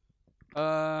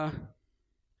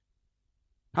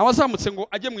ntawazamutse ngo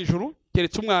ajye mu ijuru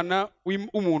keretse umwana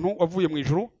w'umuntu wavuye mu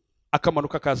ijuru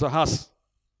akamanuka akaza hasi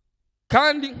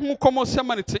kandi nk'uko Mose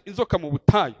yamanitse inzoka mu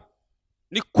butayu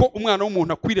niko umwana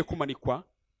w'umuntu akwiriye kumanikwa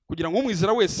kugira ngo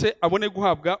umwizera wese abone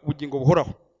guhabwa ubugingo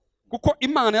buhoraho kuko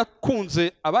imana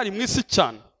yakunze abari mu isi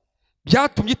cyane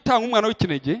byatumye itanga umwana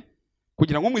w'ikinege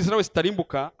kugira ngo umwizera wese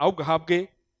atarimbuka ahubwo ahabwe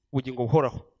ubugingo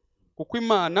buhoraho kuko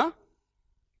imana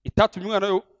itatumye umwana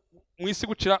mu isi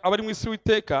gucira abari mu isi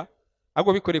w'iteka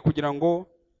ahubwo bikoreye kugira ngo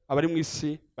abari mu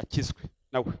isi bakizwe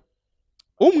nawe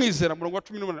umwizera murongo wa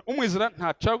 18 umwizera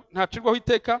ntacirwaho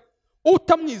iteka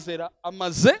utamwizera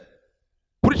amaze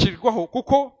kuricirwaho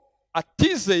kuko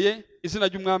atizeye izina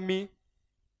ry'umwami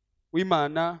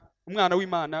w'Imana umwana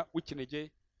w'Imana w'ikinege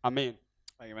amen.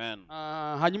 Amen.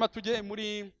 Hanyuma tujye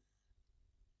muri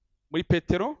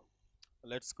Petero.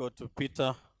 Let's go to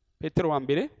Peter. Petero wa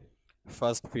mbere.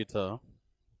 First Peter.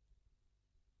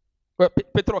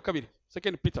 Petero wa kabiri.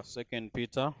 Second Peter. Second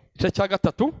Peter. Igice cya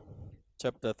gatatu.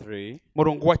 Chapter 3.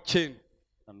 Murongo wa 9.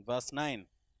 And verse 9.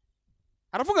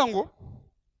 Aravuga ngo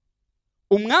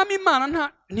umwami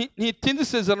Imana ntitinze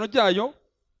isezerano ryayo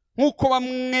nk'uko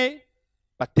bamwe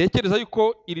batekereza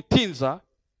yuko iritinza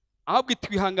ahubwo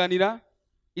itwihanganira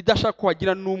idashaka ko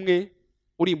hagira n'umwe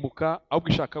urimbuka ahubwo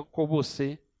ishaka ko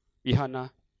bose bihana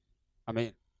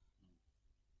amen.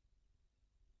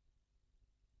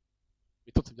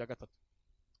 Ibitotsi bya gatatu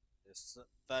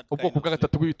ubwoko bwa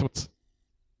gatatu bw'ibitotsi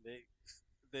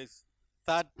The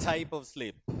third type of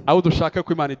sleep. aho dushaka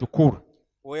ko Imana idukura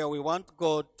where we want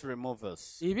God to remove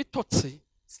us. ibitotsi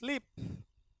Sleep.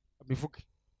 bivuge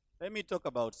Let me talk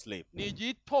about sleep. ni igihe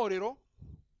itorero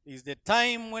Is the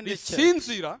time when the church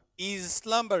risinzira is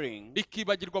slumbering,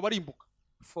 rikibagirwa abarimbuka.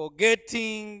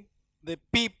 forgetting the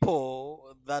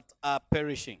people that are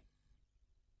perishing.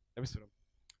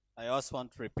 I also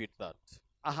want to repeat that.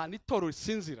 Ahantu itorero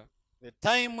risinzira The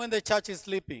time when the church is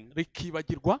sleeping,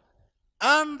 rikibagirwa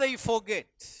and they forget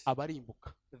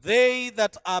abarimbuka. they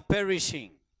that are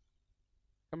perishing.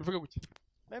 Kamivuge gutya.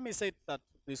 Let me say that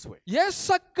this way.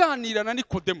 Yesu aganira na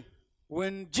Nikodemu.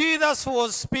 When Jesus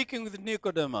was speaking with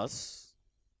Nicodemus,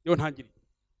 Yo ntangiriye.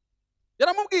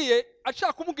 Yaramubwiye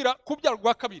ashaka kumubwira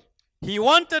kubyarwa kabiri. he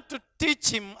wanted to teach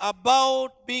him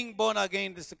about being born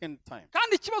again the second time.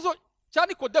 Kandi ikibazo cya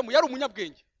Nikodemu yari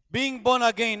umunyabwenge. Being born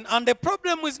again. And the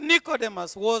problem with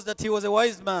Nicodemus was that he was a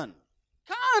wise man.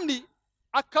 Kandi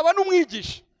akaba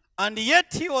n'umwigisha. And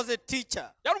yet he was a teacher.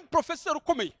 Yari umuprofeseri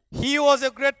ukomeye. He was a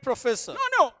great professor.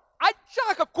 No.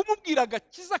 Ashaka kumubwira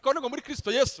agakiza kaboneka muri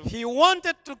Kristo Yesu. He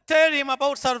wanted to tell him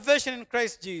about salvation in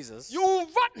Christ Jesus.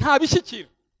 Yumva ntabishyikira.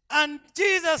 And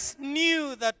Jesus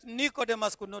knew that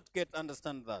Nicodemus could not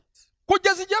understand that.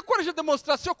 Kugeza igihe akoresha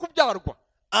demonstration kubyarwa.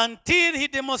 Until he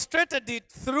demonstrated it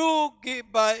through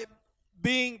by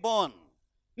being born.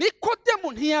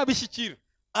 Nikodemu ntiyabishyikira.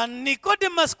 And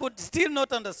Nicodemus could still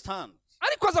not understand.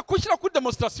 Ariko aza kushyira kuri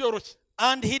demonstration yoroshye.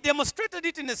 And he demonstrated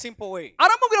it in a simple way.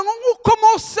 Aramubwira ngo nk'uko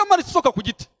Mose yamanitse isoka ku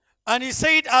giti. And he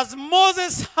said, as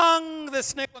Moses hung the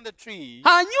snake on the tree,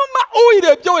 Hanyuma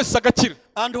uyirebye wese agakira.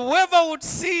 and whoever would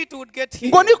see it would get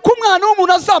healed. Ngo niko umwana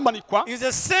w'umuntu azamanikwa. Is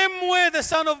the same way the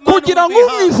Son of Man Kugira will ngo be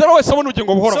hung, umwizera wese abone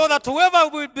ubugingo buhoraho. so that whoever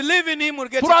will believe in him will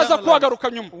get Turaza eternal life.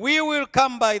 kuhagaruka nyuma. We will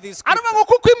come by this Aravuga scripture. ngo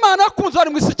kuko Imana yakunze ari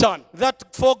mu isi cyane. That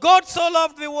for God so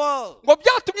loved the world, Ngo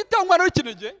byatumye itanga umwana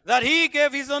w'ikinege. that he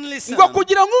gave his only son, Ngo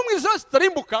kugira ngo umwizera wese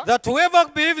atarimbuka. that whoever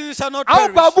believes in him shall not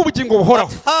Ahubwo perish, ahabwe ubugingo buhoraho.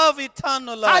 but have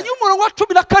eternal life. Hanyuma umurongo wa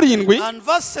 17 And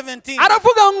verse 17,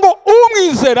 aravuga ngo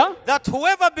umwizera that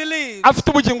whoever believes afite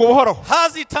ubugingo buhoraho.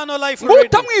 has eternal life already.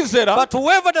 Utamwizera But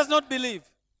whoever does not believe,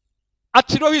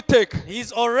 aciriweho iteka. he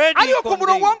is already Ariko ku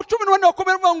murongo wa condemned. 14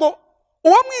 wakomera ngo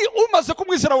umaze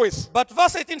kumwizera wese But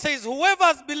verse 18 says, whoever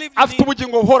has believed in afite him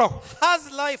ubugingo buhoraho.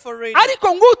 has life already.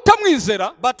 Ariko ngo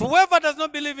utamwizera But whoever does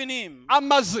not believe in him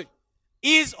amaze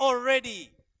is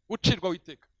already gucirwaho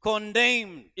iteka.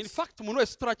 condemned. In fact umuntu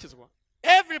wese utarakizwa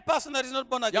Every person that is not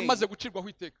born again yamaze gucirwaho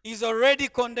iteka. is already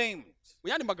condemned. Mu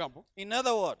yandi magambo In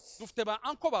other words, dufite ba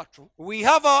anko bacu we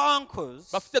have our uncles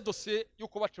bafite dosiye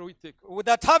y'uko baciraho iteka.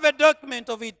 that have a document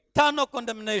of eternal Reka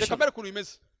condemnation. mbere ukuntu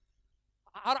bimeze.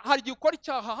 Hari igihe ukora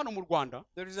icyaha hano mu Rwanda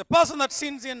There is a person that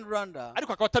sins in Rwanda,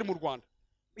 ariko akaba atari mu Rwanda.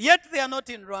 yet they are not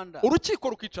in Rwanda. Urukiko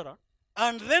rukicara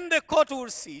And then the court will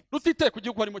sit, rutiteye ku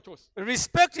gihugu harimo cyose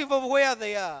irrespective of where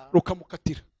they are,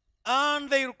 rukamukatira. and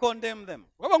they will condemn them.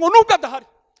 Bavuga ngo nubwo adahari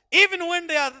Even when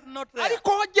they are not there.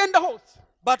 ariko aho agenda hose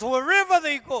But wherever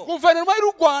they go, guverinoma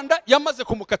y'u Rwanda yamaze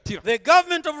kumukatira. the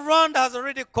government of Rwanda has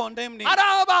already condemned him. Ari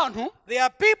abantu There are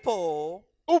people,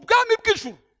 ubwami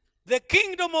bw'ijuru the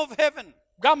kingdom of heaven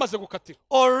bwamaze gukatira.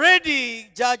 already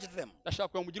judged them. Ndashaka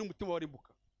kugira ngo mugire umutima warimbuka.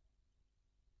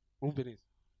 Urumve neza.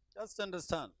 Just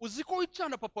understand. Uzi ko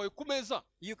wicana papa wawe ku meza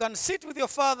You can sit with your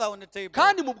father on the table,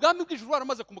 kandi mu bwami bw'ijuru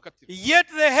baramaze kumukatira. yet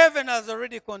the heaven has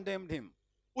already condemned him.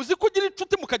 Uzi ko ugira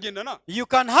inshuti mukagendana. You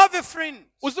can have a friend.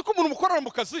 Uzi ko umuntu mukorana mu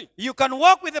kazi. You can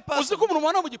work with a Uzi person. ko umuntu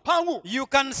mubana mu gipangu You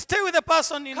can stay with a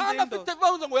person in kandi the afite indoors,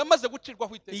 bavuze ngo yamaze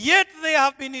gucirwaho iteka. yet they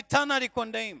have been eternally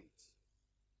condemned.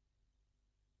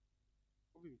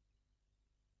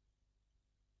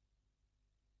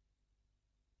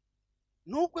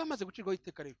 Nubwo yamaze gucirwaho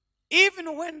iteka rero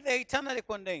Even when they are eternally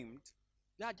condemned,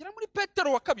 yagera muri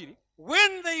Petero wa kabiri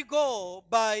when they go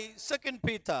by 2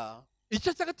 Peter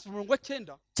igice cya gatatu umurongo wa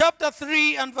 9 chapter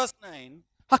 3 and verse 9,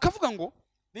 hakavuga ngo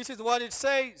this is what it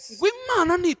says, ngo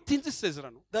Imana ntitinze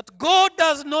isezerano that God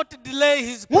does not delay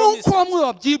his nk'uko promises, bamwe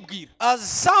babyibwira. as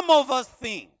some of us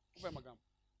think. Kuva aya magambo.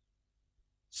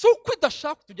 Si uko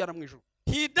idashaka kutujyana mu ijuru.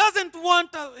 He doesn't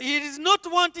want us, he is not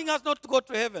wanting us not to go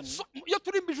to heaven. Iyo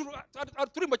turimba ijuru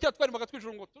turimba cyangwa twarimbaga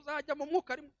twijuru ngo tuzajya mu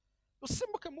mwuka rimwe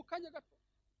dusimbuke mu kanya gato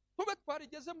tube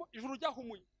twarigezemo ijuru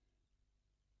ryahumuye.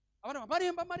 Abana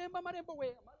maremba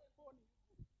we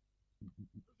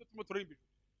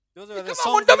Those are the Ikaba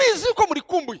songs. ndabizi ko muri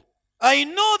kumbuye. I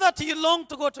know that you long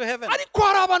to go to heaven, Ariko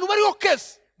hari abantu bariho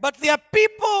kese. but there are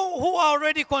people who are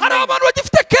already Hari condemned. abantu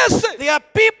bagifite kese. There are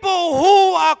people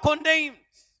who are condemned.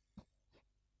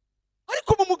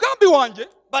 Ariko mu mugambi wanjye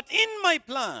But in my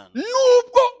plan,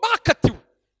 nubwo bakatiwe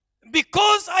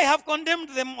Because I have condemned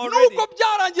them already. nuko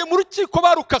byarangiye mu rukiko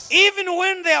barukase Even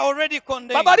when they are already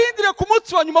condemned. babarindire ku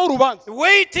munsi wa nyuma w'urubanza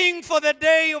Waiting for the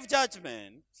day of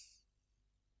judgment.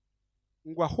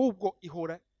 ngo ahubwo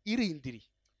ihora irindiriye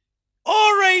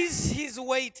Always he's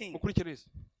waiting. mukurikireze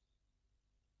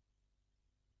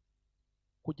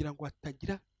kugira ngo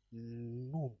hatagira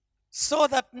n'umwe So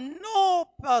that no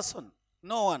person,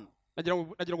 no one, nagira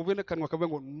ngo uvuge n'akanwa kavuga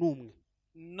ngo n'umwe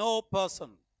no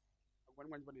person,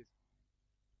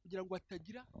 kugira ngo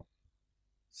hatagira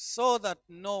so that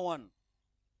no one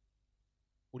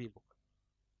urimbuka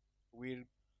will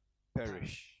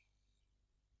perish.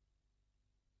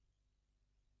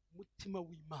 umutima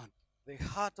w'Imana The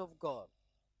heart of God.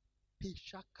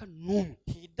 ntishaka n'umwe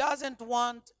He doesn't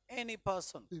want any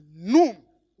person, n'umwe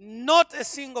not a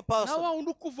single na wa person.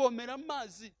 wundi ukuvomera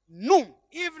amazi n'umwe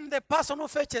Even the person who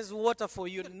fetches water for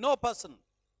you, no person.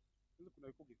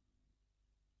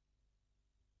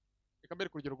 reka mbere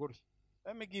ku rugero rworoshye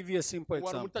Let me give you a simple wari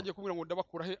example. umutangiye kubwira ngo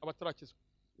ndabakura he abatarakizwa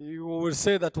You will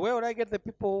say that where would I get the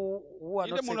people who are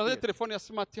inde not muntu saved azanye here? telefone ya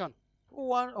smart hano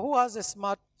Who has a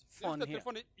smartphone ufite here?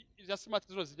 telefone ya smart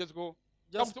zose zigezweho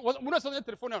Just- umuntu wese azanye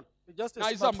telefone hano Just a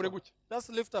ntayizamure smartphone. gutya Just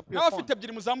lift up your nawe phone. afite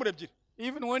ebyiri muzamure ebyiri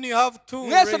Even when you have two,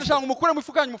 mwese raise ndashaka ngo mukure mu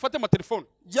mifuka yanyu mufate amatelefone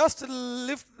just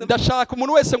lift them. ndashaka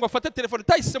umuntu wese ngo afate telefone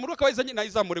utayisize mu rugo akaba yizanye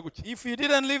ntayizamure gutya If you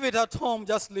didn't leave it at home,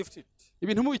 just lift it.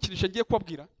 ibintu mubikinishe ngiye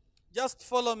kubabwira Just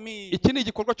follow me. iki ni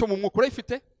igikorwa cyo mu mwuka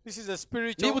urayifite This is a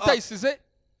spiritual niba act. utayisize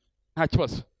nta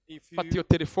kibazo If fata iyo you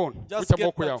telefone just gutya get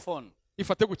amaboko that yawe phone,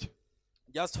 ifate gutya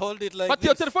just hold it like fata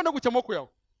iyo this. telefone gutya amaboko yawe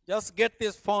Just get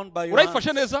this phone by your urayifashe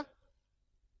hand. neza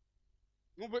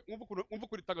mwumve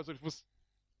ukuntu itangazo rivuze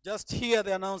Just hear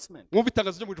the announcement. mwumve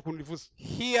itangazo ryo mu ijuru ukuntu rivuze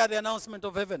Hear the announcement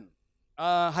of heaven.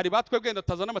 hari batwebwe wenda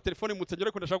tazana amatelefone mu nsengero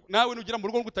ariko ndashaka nawe nugira mu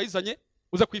rugo ngo utayizanye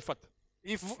uza kuyifata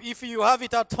If you have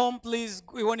it at home, please,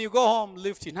 when you go home,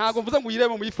 lift it. ntabwo mvuze ngo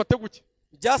uyirebe muyifate gutya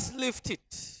Just lift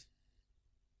it.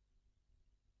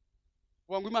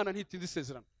 vuga ngo Imana ntitinze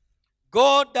isezerano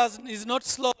God is not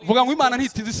slow. in vuga ngo his Imana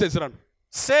promises. ntitinze isezerano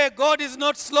Say, God is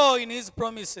not slow in his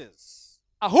promises,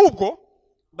 ahubwo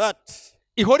but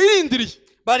ihora irindiriye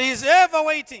he's ever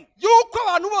waiting yuko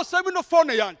abantu bose bari ino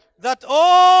fone yanjye that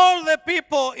all the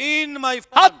people in my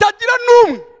family, hatagira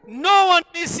n'umwe no one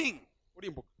missing,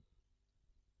 urimbuka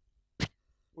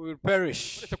will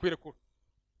perish. uretse kuyirekura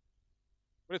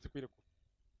uretse kuyirekura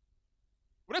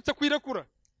uretse kuyirekura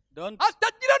Don't,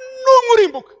 hatagira n'umwe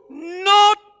urimbuka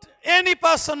not any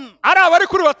person, ari abari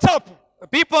kuri whatsapp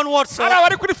people on ari WhatsApp,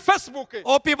 abari kuri facebook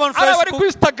or people on ari abari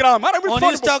kuri Facebook, instagram ari muri on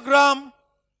facebook Instagram,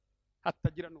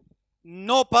 hatagira n'umwe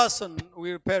no person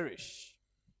will perish.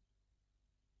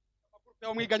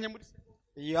 mwiganye muri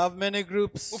You have many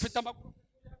groups, ufite amakuru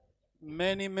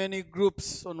many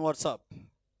groups on WhatsApp.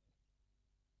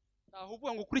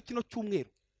 ahuvuga ngo kuri kino cyumweru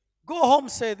Go home,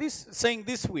 saying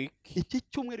this week, iki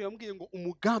cyumweru yambwiye ngo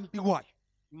umugambi wayo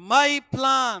my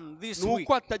plan this ni week,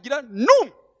 uko hatagira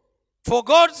n'umwe for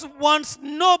God wants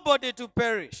nobody to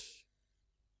perish.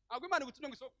 ntabwo Imana igutumye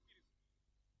ngo isoko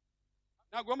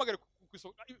ntabwo uhamagare ku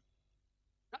isoko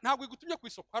ntabwo igutumye ku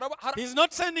isoko He's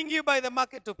not sending you by the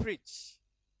market to preach.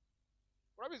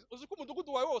 urabizi uzi ko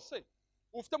umudugudu wawe wose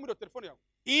ufite muri iyo telefone yawe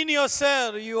In your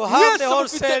cell, you have the whole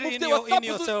cell in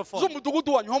your cell phone.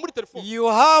 z'umudugudu wanyu ho muri telefone You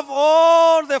have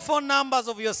all the phone numbers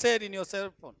of your cell in your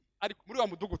cell phone. ariko muri wa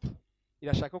mudugudu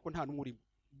irashaka ko nta n'umwe urimo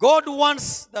God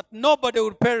wants that nobody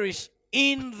will perish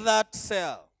in that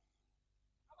cell.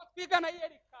 abatwigana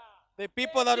yereka The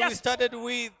people that we started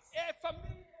with,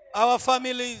 our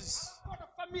families,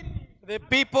 the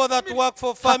people that work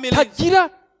for families, hatagira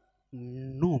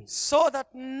n'umwe so that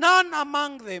none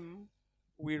among them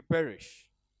will perish.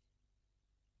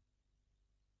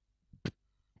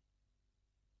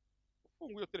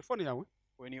 ufunguye telefone yawe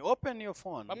When you open your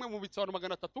phone, bamwe mu bitsa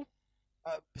abantu 300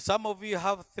 some of you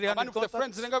have 300 abandi mufite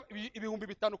friends contacts, zirenga ibihumbi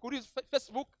 5 kuri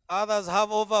facebook others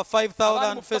have over abandi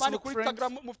 5,000 mufite abandi Facebook kuri friends.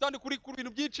 instagram mufite abandi kuri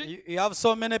bintu byinshi You have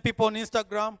so many people on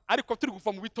Instagram, ariko turi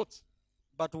kuva mu bitotsi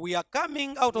but we are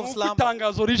coming out of nuko slumber.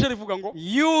 itangazo rije rivuga ngo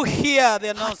You hear the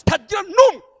announcement. hatagira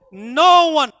n'umwe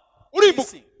No one urimbuka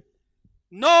missing.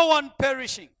 No one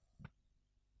perishing.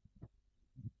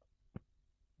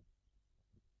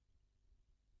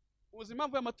 muzi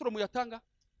impamvu y'amaturo muyatanga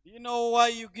Do you know why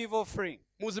you give offering?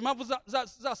 muzi impamvu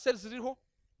za sales ziriho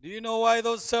Do you know why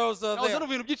those cells are nahoze there? no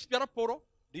bintu byinshi bya raporo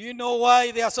Do you know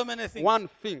why there are so many things? one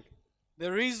thing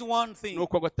There is one ni thing,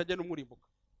 uko hatagira n'umwe urimbuka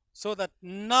so that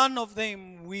none of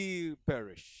them will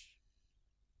perish.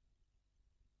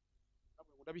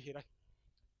 ndabihera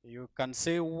You can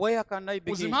say, where can I muzi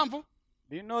begin? impamvu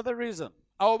Do you know the reason?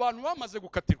 abo bantu bamaze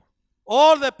gukatirwa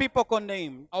all the people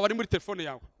condemned, abari muri telefone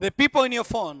yawe, the people in your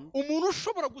phone, umuntu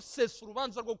ushobora gusesa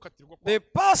urubanza rwo gukatirwa the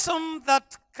person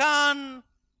that can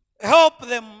help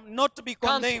them not to be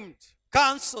condemned,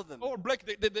 cancel them. or break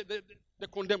the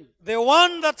condemned, The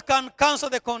one that can cancel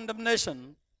the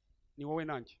condemnation ni wowe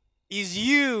nanjye. is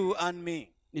you and me.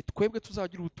 Ni twebwe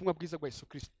tuzagira ubutumwa bwiza bwa Yesu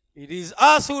Kristo. It is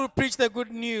us who will preach the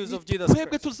good news of Jesus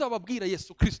Twebwe Christ. tuzababwira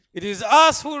Yesu Kristo. It is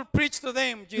us who will preach to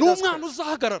them Jesus N'umwana Christ.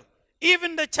 uzahagarara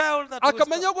Even the child that will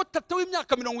akamenya stop, ko tata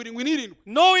w'imyaka 77,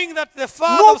 knowing that the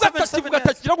father nubwo of 77 atakivuga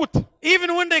years, atagira gute,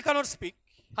 even when they cannot speak,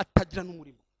 atagira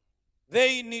n'umurimo.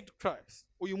 they need Christ.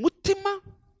 Uyu mutima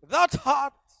That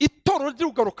heart, itorero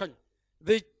ry'ugarukanye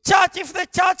the church, if the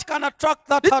church can attract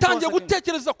that heart ritangiye once again,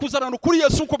 gutekereza kuzanana kuri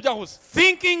Yesu uko byahoze,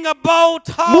 thinking about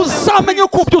how they will muzamenye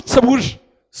preach, ko ubyutse buje.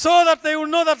 so that they will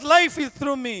know that life is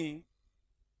through me.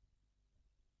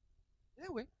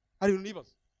 Yewe hari ibintu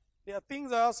nibaza, There are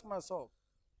things I ask myself.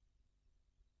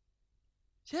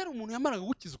 kera umuntu yamaraga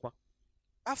gukizwa,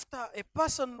 After a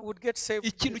person would get saved,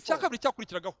 ikintu cya before, kabiri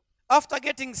cyakurikiragaho after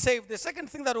getting saved, the second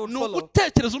thing that would ni follow,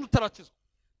 ugutekereza undi utarakizwa.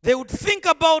 they would think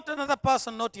about another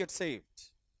person not yet saved.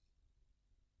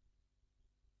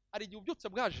 Hari igihe ubyutse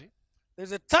bwaje,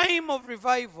 There's a time of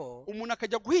revival. umuntu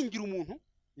akajya guhingira umuntu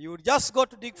You would just go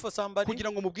to dig for somebody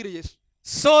kugira ngo mubwire Yesu.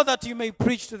 so that you may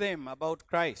preach to them about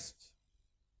Christ.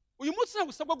 Uyu munsi ntabwo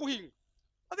usabwa guhinga,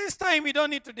 At this time, you don't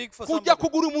need to dig for kujya somebody.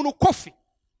 kugura umuntu kofi.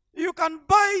 You can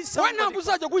buy Wowe somebody. ntabwo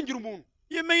uzajya guhingira umuntu,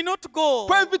 You may not go.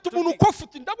 kwa mfite to umuntu dig. kofi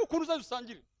uti ndagukunda uzaje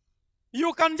usangire.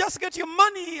 You can just get your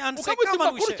money and say, Ukavuga come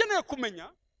and we makuru share. ukeneye kumenya,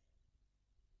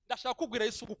 ndashaka kubwira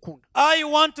Yesu gukunda. I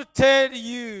want to tell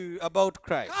you about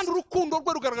Christ. Kandi urukundo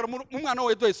rwe rugaragara mu mwana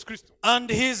we Yesu Kristo. And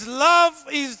his love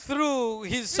is through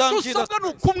his son Icyo Jesus usabwa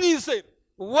ni Christ. ukumwizera.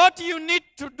 What you need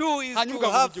to do is Hanyuma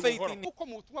to have ugahugira faith ubuhoro. in it. Kuko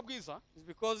mu butumwa bwiza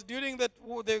Because during the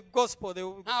gospel, the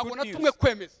ntabwo good natumwe news,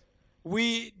 kwemeza.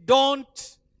 we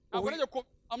don't, Ntabwo najya ko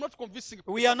I'm not convincing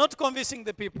people. we are not convincing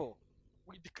the people.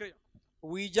 We declare.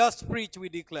 We just preach, we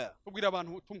declare. Tubwira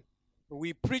abantu ubutumwa.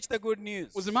 We preach the good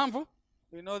news. Uzi impamvu?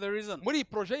 You know the reason. Muri iyi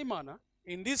projet y'Imana,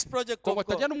 In this project ngo of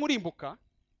batajya God, n'umurimbuka,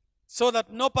 so that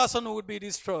no person would be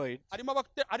destroyed, harimo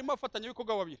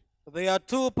abafatanyabikorwa babiri. there are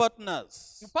two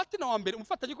partners.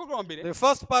 Umufatanyabikorwa wa mbere The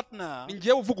first partner, ni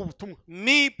njyewe uvuga ubutumwa.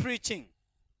 me preaching.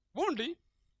 Bundi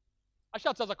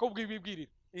ashatse aza akabubwibwirira.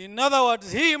 In other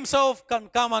words, he himself can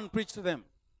come and preach to them.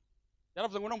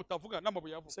 Yaravuze ngo namutavuga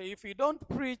n'amabuye yavuga. So if you don't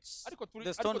preach, Ariko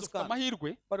the stones dufite come.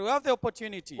 amahirwe But we have the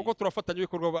opportunity kuko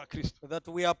turafatanyabikorwa ba Kristo. that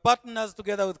we are partners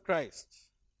together with Christ.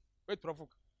 We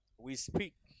turavuga. We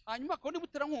speak. Hanyuma akaba undi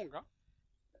muterankunga,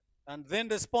 And then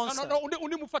the sponsor,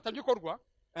 undi mufatanyabikorwa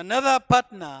another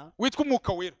partner, witwa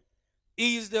Umwuka Wera.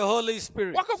 is the Holy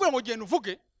Spirit. Wakavuga ngo genda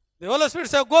uvuge, The Holy Spirit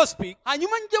said, go speak.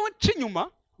 hanyuma njyewe nca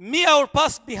inyuma, Me, I will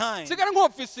pass behind sigara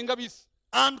nk'ofisinga bisi.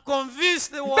 and convince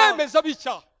the world. Mbemeza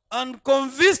b'icyaha. And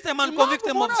convince them and convict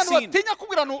them of Impamvu sin. batinya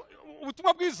kubwirana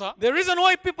ubutumwa bwiza, The reason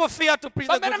why people fear to preach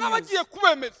the bamera good news, nk'abagiye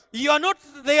kubemeza. you are not,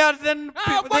 they are then,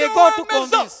 Ah, they but go you to are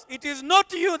messed up. convince. It is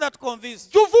not you that convince.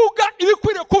 Jya uvuga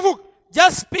ibikwiriye kuvuga.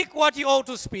 Just speak what you ought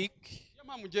to speak. Niyo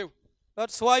mpamvu njyewe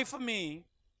That's why for me,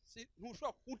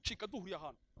 ntushobora kuncika duhuriye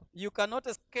ahantu. you cannot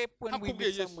escape when we Nakubwiye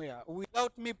meet Yesu. somewhere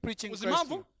without me preaching Uzi Christ to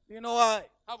impamvu? you. You know why?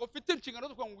 Ntabwo mfite inshingano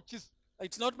zo kugira ngo ngukize.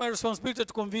 It's not my responsibility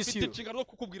to convince Mfite you. inshingano zo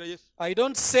kukubwira Yesu. I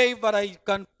don't save, but I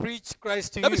can preach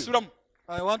Christ to you. Ndabisubiramo.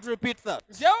 I want to repeat that.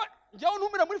 Njyewe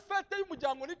ntumira muri fete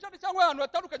y'umuryango n'icyo cyangwa ahantu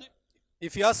hatandukanye.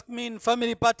 If you ask me in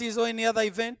family parties or any other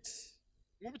event,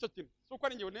 Mwumva icyo kintu. Si uko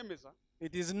ari njyewe nemeza,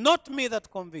 it is not me that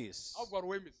convince, ahubwo hari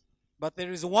uwemeza. but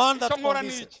there is one that Icyo nkora ni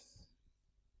convinces. iki?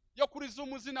 Iyo kuri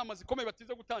Zoom z'inama zikomeye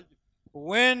batize gutangira.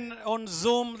 When on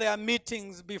Zoom there are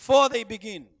meetings before they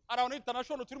begin. Hari abantu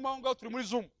international turimo aho ngaho turi muri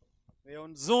Zoom. They're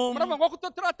on Zoom, Muravuga ngo kuko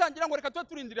turatangira ngo reka tube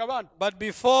turindiriye abandi. but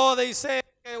before they say,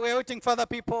 okay, we're waiting for other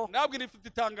people, Nabwira ifite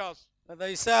itangazo.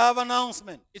 they say, I have an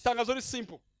announcement. Itangazo ni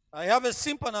simple. I have a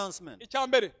simple announcement. Icya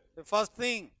mbere, The first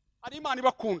thing, hari Imana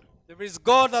ibakunda. there is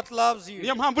God that loves you.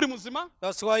 Niyo mpamvu uri muzima,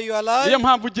 That's why you're niyo alive.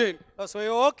 mpamvu ugenda. That's why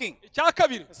you're walking. Icya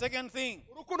kabiri, The second thing,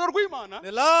 urukundo rw'Imana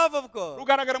the love of God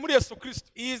rugaragara muri Yesu Kristo.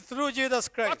 is through Jesus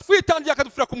Christ. Atwitangiye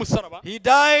akadupfira ku musaraba He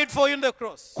died for you on the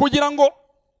cross, kugira ngo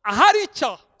ahari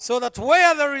icyaha so that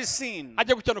where there is sin,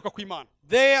 ajye gukiranduka kw'Imana.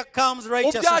 there comes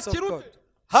righteousness of Ubyakira God. ute?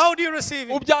 How do you receive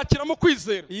it? Ubyakira mu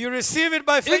kwizera. You receive it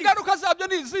by faith. Ingaruka zabyo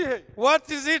ni izihe? What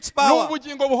is its Ni power?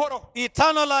 ubugingo buhoraho.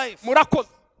 Eternal life. Murakoze.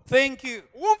 Thank you.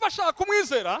 Wumva ashaka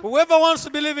kumwizera, Whoever wants to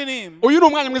believe in Him, uyu ni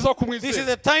umwanya mwiza wo this is kumwizera.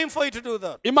 the time for you to do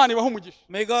that. Imana ibahe umugisha.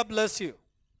 May God bless you.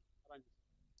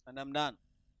 And I'm done.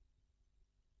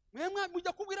 Mwemwe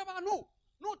mujya kubwira abantu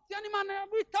nutiyana imana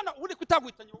yagwitana uri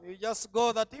kutagwitanya You just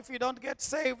go that if you don't get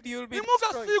saved, you'll be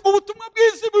destroyed. nimugasiga ubutumwa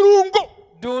bwiza ibirungo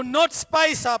Do not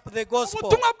spice up the gospel.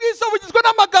 ubutumwa bwiza bugizwe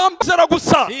n'amagambo zera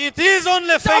gusa It is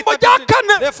only faith. Ijambo rya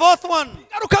kane. The fourth one.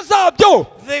 ingaruka zabyo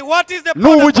What is the ni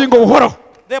product? ubugingo buhoraho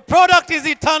The product is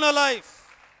eternal life.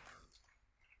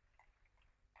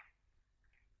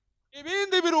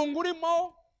 ibindi birungo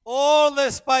urimo All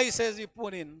the spices you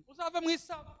put in uzave mu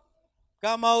isaba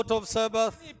come out of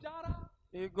Sabbath. ibyara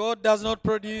If God does not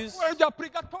produce. wowe bya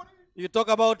purigatori You talk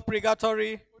about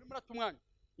purgatory. urimo urata umwanya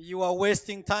You are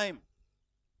wasting time.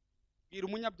 bwira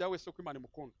umunyabyaha wese ko imana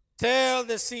imukunda Tell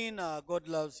the sinner God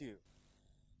loves you.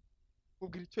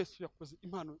 ubwira icyo yesu yakoze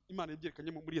imana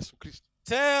yabyerekanye muri yesu kirisito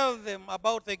Tell them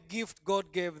about the gift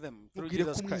God gave them through ubwire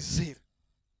Jesus Christ. kumwizera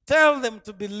Tell them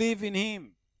to believe in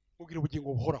Him. ubwire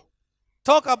ubugingo buhoraho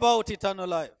Talk about eternal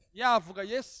life. yavuga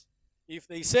yes If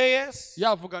they say yes,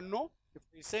 yavuga no if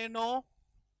they say no,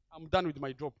 I'm done with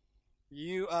my job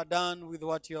you are done with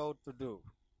what you ought to do.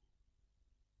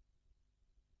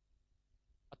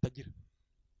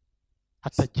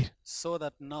 hatagira So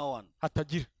that no one,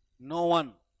 hatagira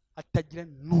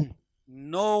n'umwe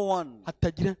no one,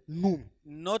 hatagira n'umwe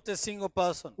not a single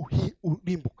person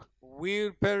urimbuka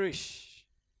will perish.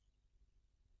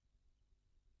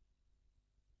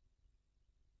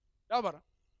 yabara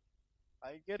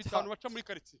I get abantu hurt. baca muri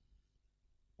karitsiye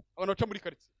abantu baca muri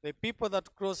karitsiye The people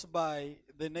that cross by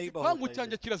the igipangu neighborhood.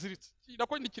 cyanjye kiraziritse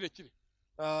nako ni kirekire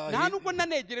Uh, nta he- nubwo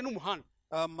nanegere n'umuhanda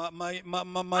my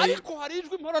ariko hari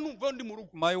ijwi mpora numva ndi mu rugo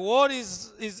my word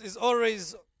is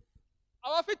always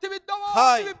abafite ibidobo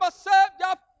Hi. ibibase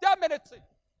byamenetse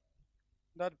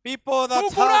that people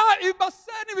tugura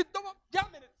ibibase n'ibidobo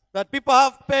byamenetse that people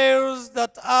have pails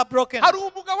that are broken. hari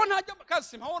umugabo ntajya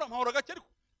akazi mpahora gake ariko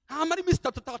ntamara iminsi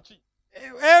itatu ataciye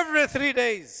Every 3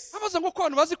 days. abaza ngo ko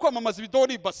abantu bazi kwamamaza ibidobo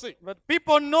n'ibibase But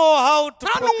people know how to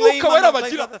Nta proclaim n'umwuka wera and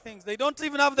advertise bagira. other things. They don't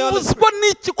even have the Holy ubuzwa Spirit.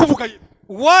 n'iki kuvuga ye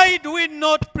Why do we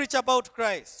not preach about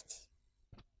Christ?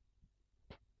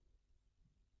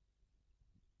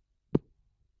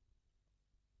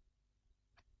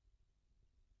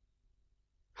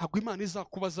 ntabwo imana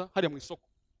izakubaza hariya mu isoko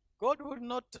God will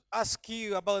not ask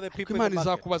you about the ariko people in imana the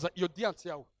market, izakubaza iyo diyanse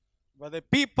yawe but the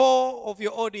people of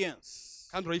your audience.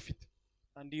 kandi urayifite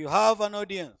And you have an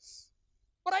audience.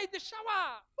 bride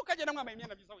shower ukagenda mwambaye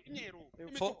imyenda myiza imyeru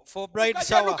For bride ukagenda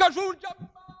shower. ukajunja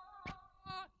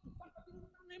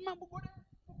mugore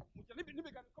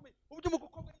n'ibiganiro bikomeye uburyo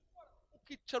umukobwa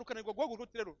ukicara ukananirwa guhaguruka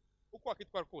uti rero uko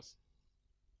wakitwara kose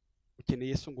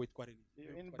ukeneye yesu ngo witware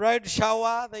neza In bride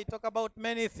shower, they talk about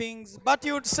many things, but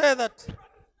you would say that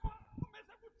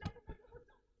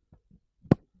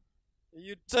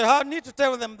you need to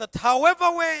tell them that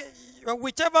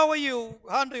whichever way you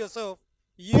handle yourself,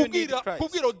 you need Christ.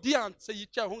 kubwira audience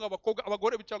yicaye aho ngabakobwa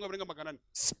abagore bicaye ngo barenga 400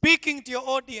 Speaking to your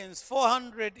audience,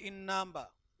 400 in number.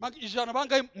 ijana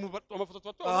bangaye mu amafoto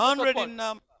tuba 100 in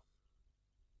number.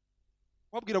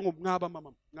 wabwira ngo mwaba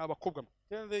mama mwabakobwa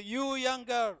Tell the you young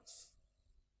girls,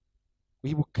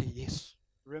 wibuke yesu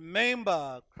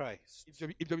remember Christ.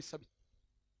 ibyo bisabi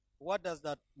What does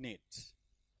that need?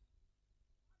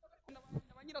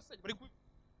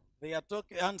 They are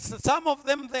talking, and some of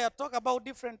them they are talking about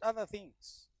different other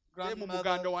things. mu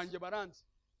muganda wanjye baranzi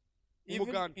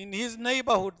Even in his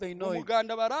neighborhood they know mu him.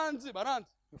 muganda baranzi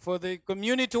For the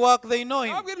community work they know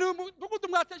him. abwira umudugudu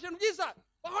mwateje byiza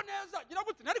baho neza gira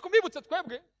gute ariko mbibutse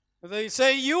twebwe They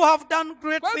say you have done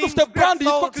great twebwe things, dufite brand great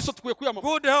yitwa thoughts, kristo tukwiye kwiyamamaza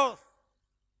good health.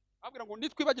 abwira ngo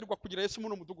nitwibagirwa kugira yesu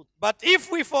muri umudugudu But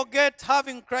if we forget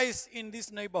having Christ in this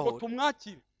ngo neighborhood,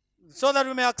 tumwakire so that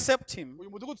we may accept him, uyu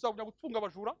mudugudu tuzagumya gutunga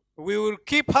abajura we will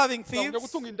keep having tuzagumya thieves,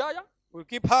 gutunga indaya we'll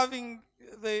keep having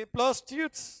the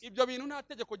prostitutes. ibyo bintu nta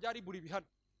tegeko ryari buri bihano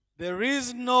There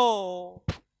is no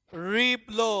RIB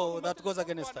law that goes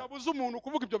against that. abuze umuntu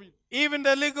kuvuga ibyo bintu Even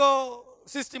the legal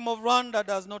system of Rwanda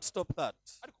does not stop that.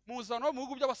 ariko muzana mu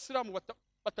bihugu by'abasilamu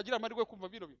batagira amahirwe yo kumva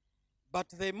bino bintu But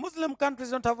the Muslim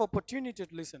countries don't have opportunity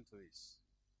to listen to this.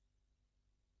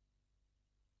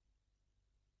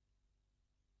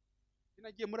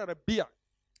 nagiye muri arabiya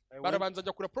barabanza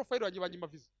ajya kura profile yanjye banyima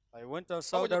visa I went to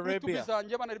Saudi Arabia.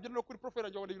 zanjye banarebye no kuri profile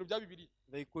yanjye babona ibintu bya bibiri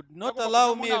They could not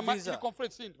allow me a visa visa.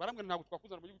 conference indi barambwira ntabwo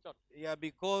twakuzana mu gihugu cyacu Yeah,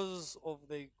 because of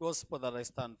the gospel that I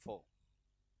stand for.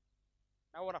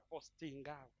 nawe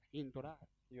urapostinga hindura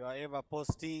You are ever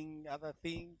posting other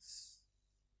things.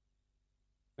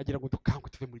 nagira ngo dukangu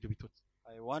tuve muri ibyo bitotsi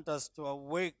I want us to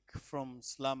awake from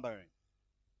slumbering.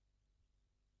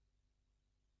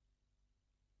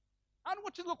 nta nubwo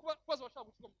nshinzwe kubaza abashaka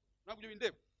gukizwa ntabwo ibyo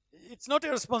bindeba It's not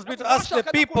your responsibility to ask the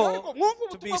people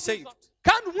to be saved.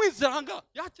 kandi umwizera aha ngaha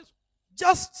yakizwa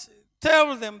Just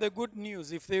tell them the good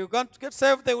news. If they want to get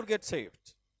saved, they will get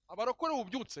saved. abarokore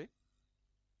ubyutse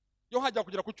yo hajya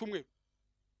kugera ku cyumweru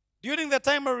During the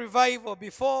time of revival,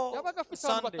 before yabaga afite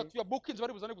abantu Sunday, batatu ya bookinze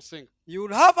bari buzane gusenga you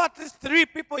would have at least 3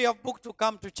 people you have booked to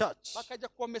come to church. bakajya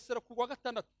kuwamesera ku wa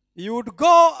gatandatu You would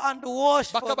go and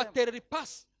wash for them bakabaterera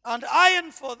ipasi and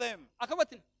iron for them. akavuga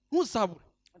ati ntuzabure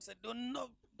And say, don't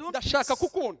ndashaka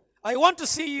kukubona I want to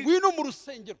see you. ngwino mu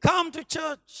rusengero Come to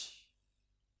church.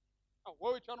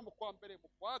 wowe cyane mu kwa mbere mu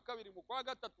kwa kabiri mu kwa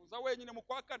gatatu uza wenyine mu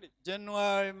kwa kane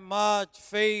January, March,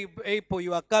 February, April,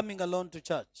 you are coming alone to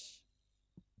church.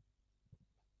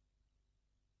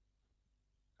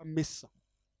 amesa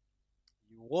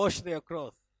You wash their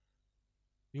clothes.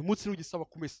 uyu munsi n'ugisaba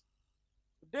kumesa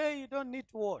Today, you don't need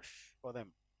to wash for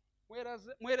them.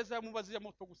 muhereza yamubazi ya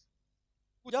moto gusa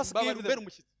Just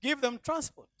give them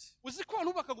transport. uzi ko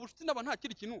abantu bakaga ubucuti n'abantu nta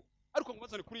kindi kintu ariko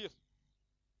ngubazane kuri Yesu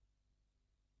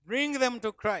Bring them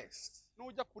to Christ.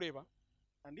 nujya kureba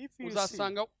And if you see,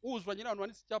 uzasanga wuzuranye n'abantu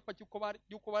banditse icyapa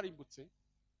cy'uko barimbutse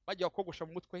bajya kogosha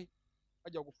mu mutwe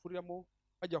bajya gufuriramo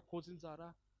bajya koza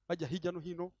inzara bajya hirya no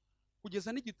hino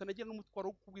kugeza n'igihe utanagira n'umutwaro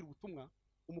wo kubwira ubutumwa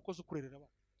umukozi ukurerera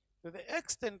abantu to the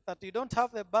extent that you don't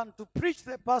have the band to preach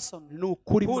the person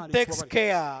n'ukuri who takes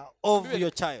care of your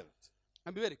child.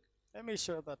 ambibereka Let me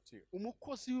show that to you.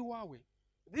 umukozi w'iwawe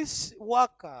This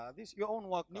worker, your own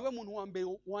worker, niwe muntu wa mbere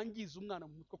wangiza umwana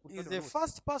mu mutwe is the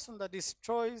first person that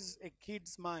destroys a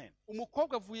kid's mind.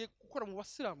 umukobwa avuye gukora mu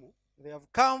basilamu They have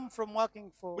come from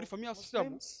working for muri famiye y'abasilamu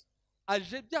Muslims.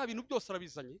 aje bya bintu byose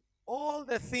arabizanye All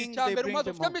the things icya they mbere bring umaze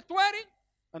them ufite home. mituweli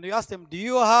And you ask them, do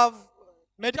you have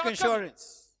medical Icya kabiri.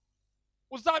 insurance?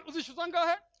 uzishyuza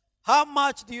angahe How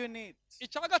much do you need?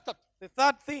 icya gatatu The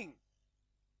third thing,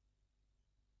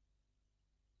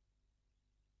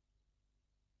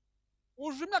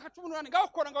 uje imyaka 18 ngaho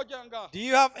ukora ngaho ujya ngaho do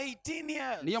you have 18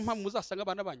 years? niyo mpamvu muzasanga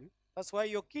abana banyu That's why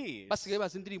your kids, basigaye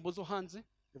bazi indirimbo zo hanze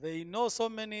they know so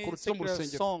many Kuruta zo mu secular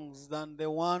rusengero. songs than the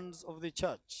ones of the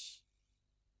church.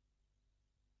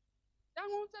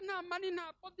 yankunze nta mani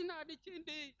nta podi nta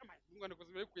n'ikindi umwana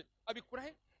kozi bikuye abikura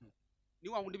he ni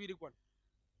wa wundi birigwana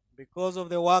Because of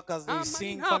the workers, they Nta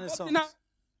sing mani, nta funny podi, songs. nta-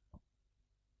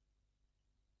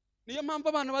 niyo mpamvu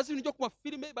abana bazi ibintu byo ku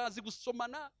mafilime bazi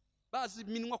gusomana bazi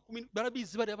iminwa ku minwa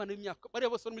barabizi bari abana b'imyaka bari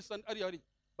bose muri san ari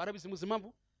barabizi muzi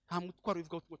impamvu nta mutwaro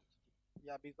bivuga utugo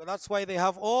Yeah, because that's why they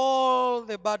have all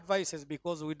the bad vices,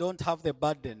 because we don't have the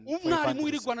burden. for umwarimu evangelism.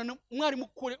 wirigwana umwarimu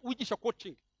kore wigisha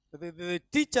coaching The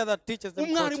teacher that teaches them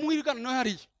umwarimu coaching, wirigwana no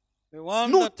hariya the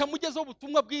one that nutamugezaho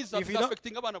ubutumwa bwiza If you don't-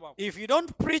 bizafecting abana bawe if you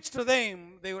don't preach to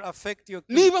them, they will affect your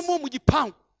niba kids. mo mu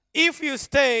gipangu If you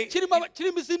stay,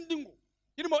 kirimo izindi ngo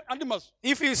kirimo andi mazu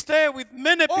if you stay with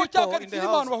many people cyangwa in the kirimo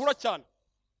abantu house, bahura cyane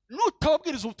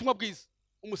nutababwiriza ubutumwa bwiza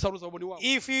umusaruro uzabona iwawe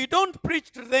if you don't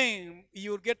preach to them,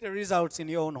 you will get the results in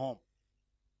your own home.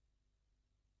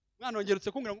 mwana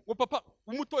wangerutse kumbwira ngo papa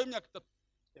umutoye imyaka 3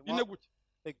 ine gutya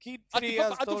The kid ati 3 years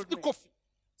papa told adufite me, kofi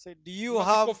said, do you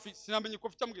have sinamenye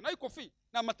kofi cyamubwira nayo kofi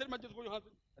ni amatari magezweho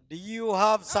yo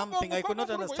hanze something? I could not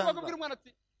understand that. umwana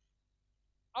ati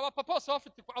aba papa bose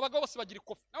bafite abagabo bose bagira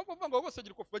kofi nabo bavuga ngo bose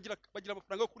bagira kofi bagira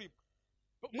amafaranga yo kuribwa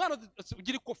umwana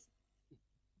ugira kofi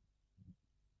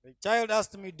The child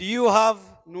asked me, do you have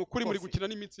nukuri muri coffee? gukina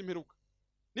n'iminsi imperuka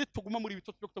nituguma muri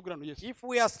bitotsi byo kutagurana Yesu If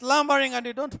we are slumbering and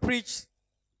you don't preach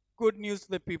good news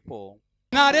to the people,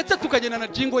 naretse tukagenda na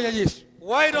jingo ya Yesu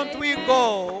why don't we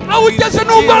go? aho with ugeze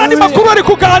n'umwana ni Jesus? makuru ari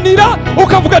kuganira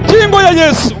ukavuga jingo ya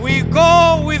Yesu We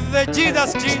go with the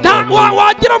Jesus jingle.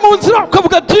 wagira mu nzira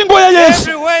ukavuga jingo ya Yesu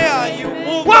Everywhere you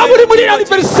move, waba uri muri the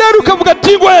anniversaire ukavuga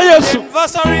jingo ya Yesu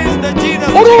anniversary is the Jesus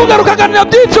urubuga jingle. rukaganira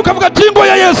byinshi ukavuga jingo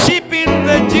ya Yesu Keeping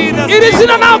the Jesus iri zina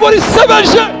jingle. ntabwo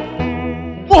risebeje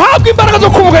muhabwe imbaraga zo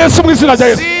kuvuga Yesu mu izina rya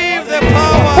Yesu Receive the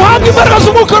power. muhabwe imbaraga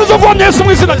z'umwuka zo guhamya Yesu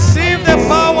mu izina Receive the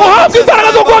power. muhabwe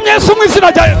imbaraga zo guhamya Yesu mu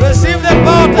izina rya Yesu Receive the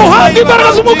power. to muhabwe save imbaraga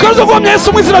about z'umwuka zo Jesus. guhamya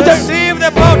Yesu mu izina rya Yesu Receive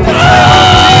the power. to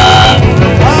save.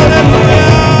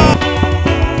 Hallelujah.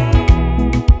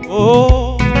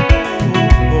 Oh.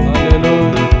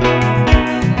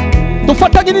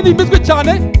 dufatanye n'indirimbo izwi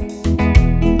cyane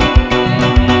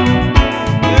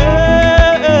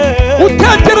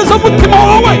utekereza umutima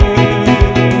wawe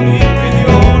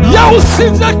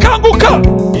yawusinze kanguka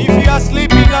If you are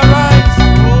sleeping, arise.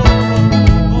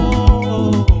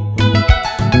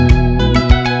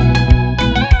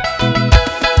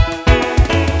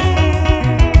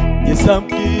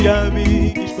 Yesambwira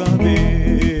abigishwa be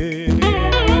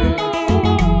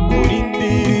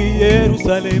urindiriye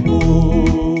Yerusalemu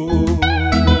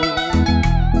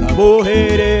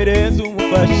zaboherereza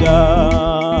umufasha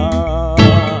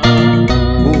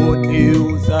ubundi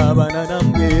uzabana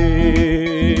namwe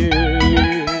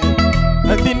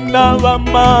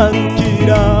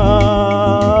nabamanukira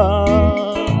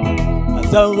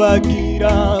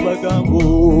azabagira abagabo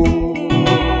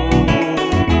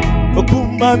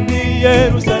okumami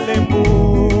Yerusalemu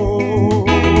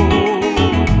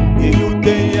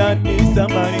Yudeya ni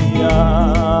Samariya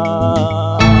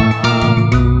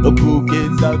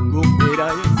okugeza kumpera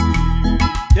y'isi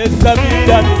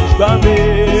yesabira n'ijwambe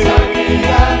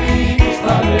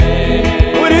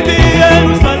uri ndi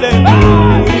Yerusalemu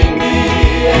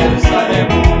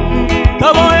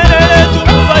taboherereza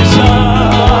umufasha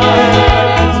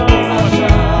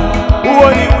uwo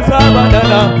ni uzabana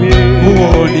namwe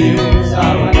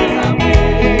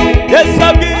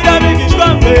yesabira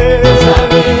n'ijwambe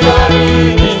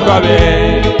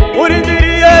uri ndi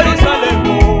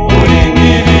Yerusalemu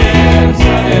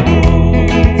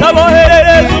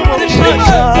taboherereza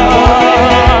umufasha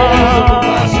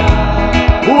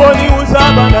uwo ni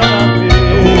uzabana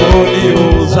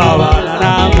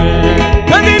namwe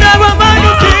kandi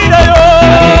nabamanukirayo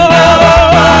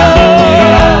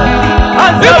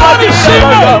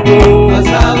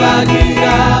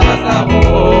azabagira abagabo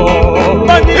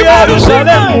mani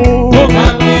Yerusalemu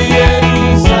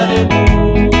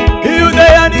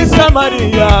Yudeya ni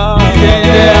Samariya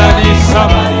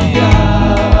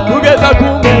kugeza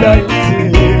kumpera y'isi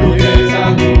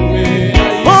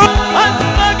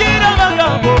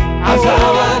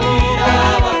azabagira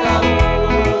abagabo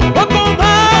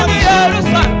bakumami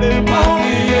Yerusalemu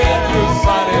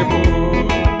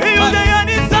Yudeya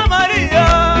ni Samariya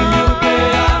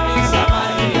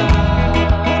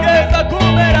kugeza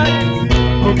kumpera y'isi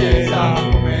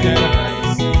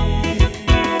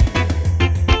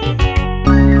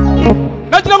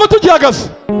nagira ngo tugihagaze.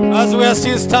 As we are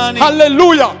still standing.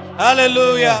 Hallelujah.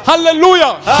 Hallelujah.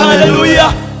 Hallelujah.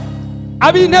 Hallelujah.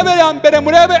 Ab'intebe ya mbere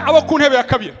murebe abo ku ntebe ya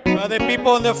kabiri. The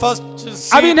people on the first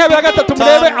seat. Ab'intebe ya gatatu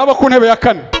murebe abo ku ntebe ya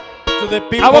kane.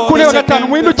 Abo ku ntebe ya gatanu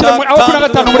mwindukire abo ku ntebe ya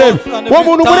gatanu murebe. Uwo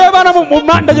muntu murebana mu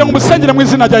ndagira ngo musengere mu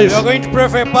izina rya Yesu. You are going to pray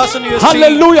for a person you see.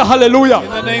 Hallelujah. Hallelujah. In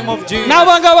the name of Jesus.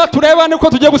 N'abangaba tureba niko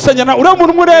tugiye gusengera. Uriya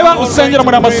muntu mureba usengera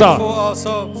muri amasaha.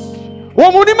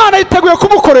 Uwo muntu Imana yiteguye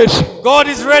kumukoresha. God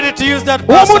is ready to use that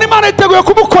Uwo muntu person. Imana yiteguye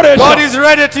kumukoresha. God is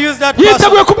ready to use that person.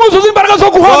 Yiteguye kumuzuza imbaraga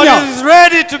zo guhamya. God is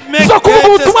ready to make Zo kuvuga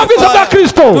ubutumwa bwiza bwa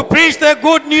Kristo. to preach the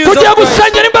good news of Tugiye Christ.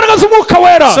 gusengera imbaraga z'umwuka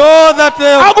wera. So that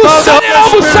the Agusengera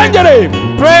agusengere.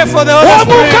 pray for the Holy Uwo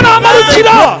Spirit. mwuka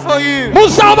namarukira. For you.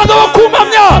 Muzabaga wo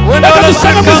kumamya. Reka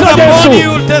dusenge mu izina rya Yesu.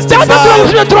 Cyangwa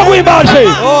turagushimye turaguhimbaje.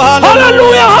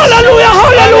 Hallelujah. Hallelujah.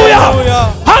 Hallelujah.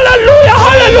 Hallelujah.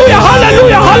 Hallelujah.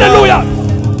 Hallelujah. Hallelujah.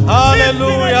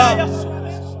 Hallelujah.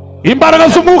 Imbaraga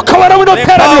z'umwuka wera w'ino The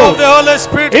power teraniro. of the Holy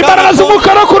Spirit. Imbaraga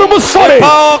z'umwuka no kuri umusore.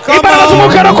 Imbaraga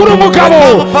z'umwuka no kuri umugabo.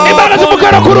 Imbaraga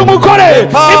z'umwuka no kuri umugore.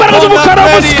 Imbaraga z'umwuka no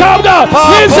musikabwa.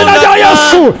 Mu izina rya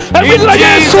Yesu. Mu izina rya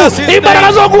Yesu.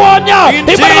 Imbaraga zo guhamya.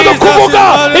 Imbaraga zo kuvuga.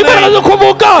 Imbaraga zo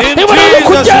kuvuga. Imbaraga zo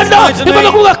kugenda. Imbaraga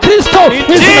zo kuvuga Kristo.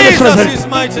 Mu izina rya Yesu. Jesus'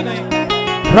 mighty name.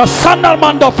 Rasana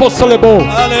manda foselebo.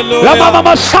 Hallelujah. La mama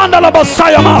mashanda la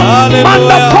basayama.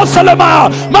 Manda foselema.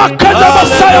 Makaza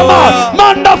basayama.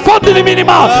 Manda fodili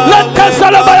minima. La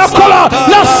tesalema yakola.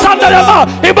 La sandarema.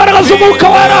 Imbaraga z'umwuka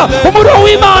wera. Umuriro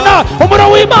w'Imana. Umuriro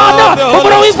w'Imana.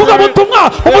 Umuriro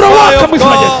w'ivugabutumwa. Umuriro waka mu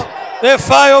izina rya Yesu. The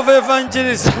fire of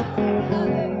evangelism.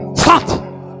 Sante.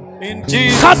 In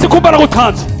Jesus. Sante ku mbaraga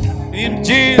utanze. In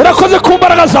Jesus. Urakoze ku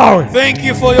mbaraga zawe. Thank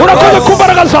you for your Urakoze ku presence.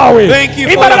 mbaraga zawe. Thank you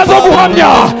for Imbaraga zo your power. guhamya.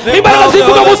 The Imbaraga power of the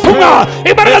zivuga Holy ubutumwa. Spirit.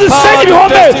 Imbaraga The zisenya power to ibihome.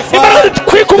 testify. Imbaraga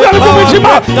zitwika ubwami The power bw'umwijima.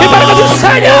 to break Imbaraga down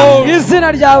zisenya walls.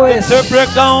 izina ryawe Yesu. To break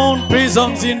down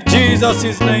prisons in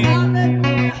Jesus' name.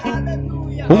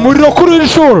 umuriro kuri iri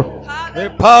joro. The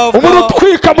power of Umuriro God.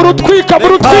 utwika, umuriro utwika,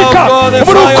 umuriro utwika. The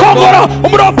Umuriro fire of ukongora, God.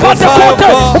 umuriro wa The fire of Pentekote,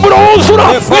 God. umuriro wuzura.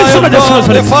 The Mu fire izina of rya Yesu God. The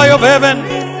Nazareti. fire of heaven.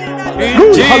 In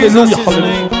Hallelujah. Jesus'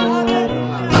 name.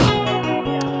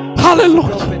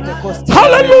 Hallelujah.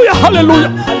 Hallelujah.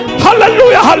 Hallelujah.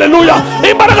 Hallelujah. Hallelujah.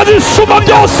 Imbaraga zisumba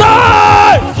byose.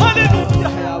 Izina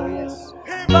ryawe Yesu.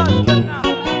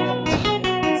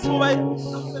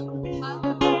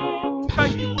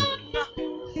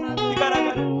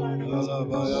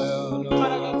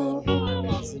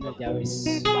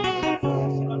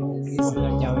 Izina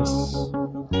ryawe Yesu.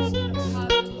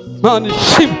 Imana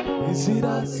ishimwe.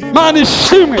 Imana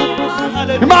ishimwe.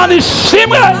 Imana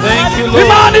ishimwe. Thank you, Lord.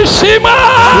 Imana ishimwe.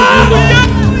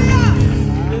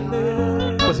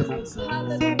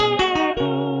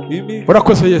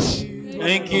 Urakoze Yesu.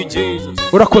 Thank you,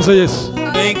 Jesus. Urakoze Yesu.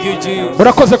 Thank you, Jesus.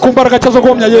 Urakoze ku mbaraga cyo zo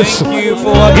guhamya Yesu. Thank you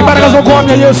for what Imbaraga zo you've done.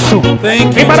 guhamya Yesu.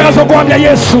 Thank you, Imbaraga zo guhamya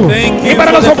Yesu. Thank you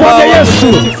Imbaraga for zo the guhamya power to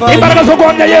Yesu. testify. Imbaraga zo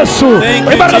guhamya Yesu. Thank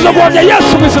you, Imbaraga zo Jesus. guhamya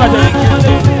Yesu mu izina rya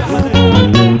Yesu.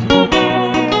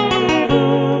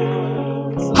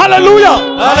 haleluya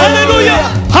Hallelujah.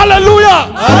 haleluya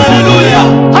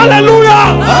Hallelujah. haleluya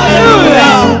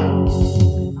Hallelujah.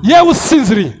 yewe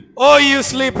usinziriye Oh, you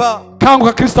sleeper.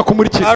 kanguka Kristo akumurikire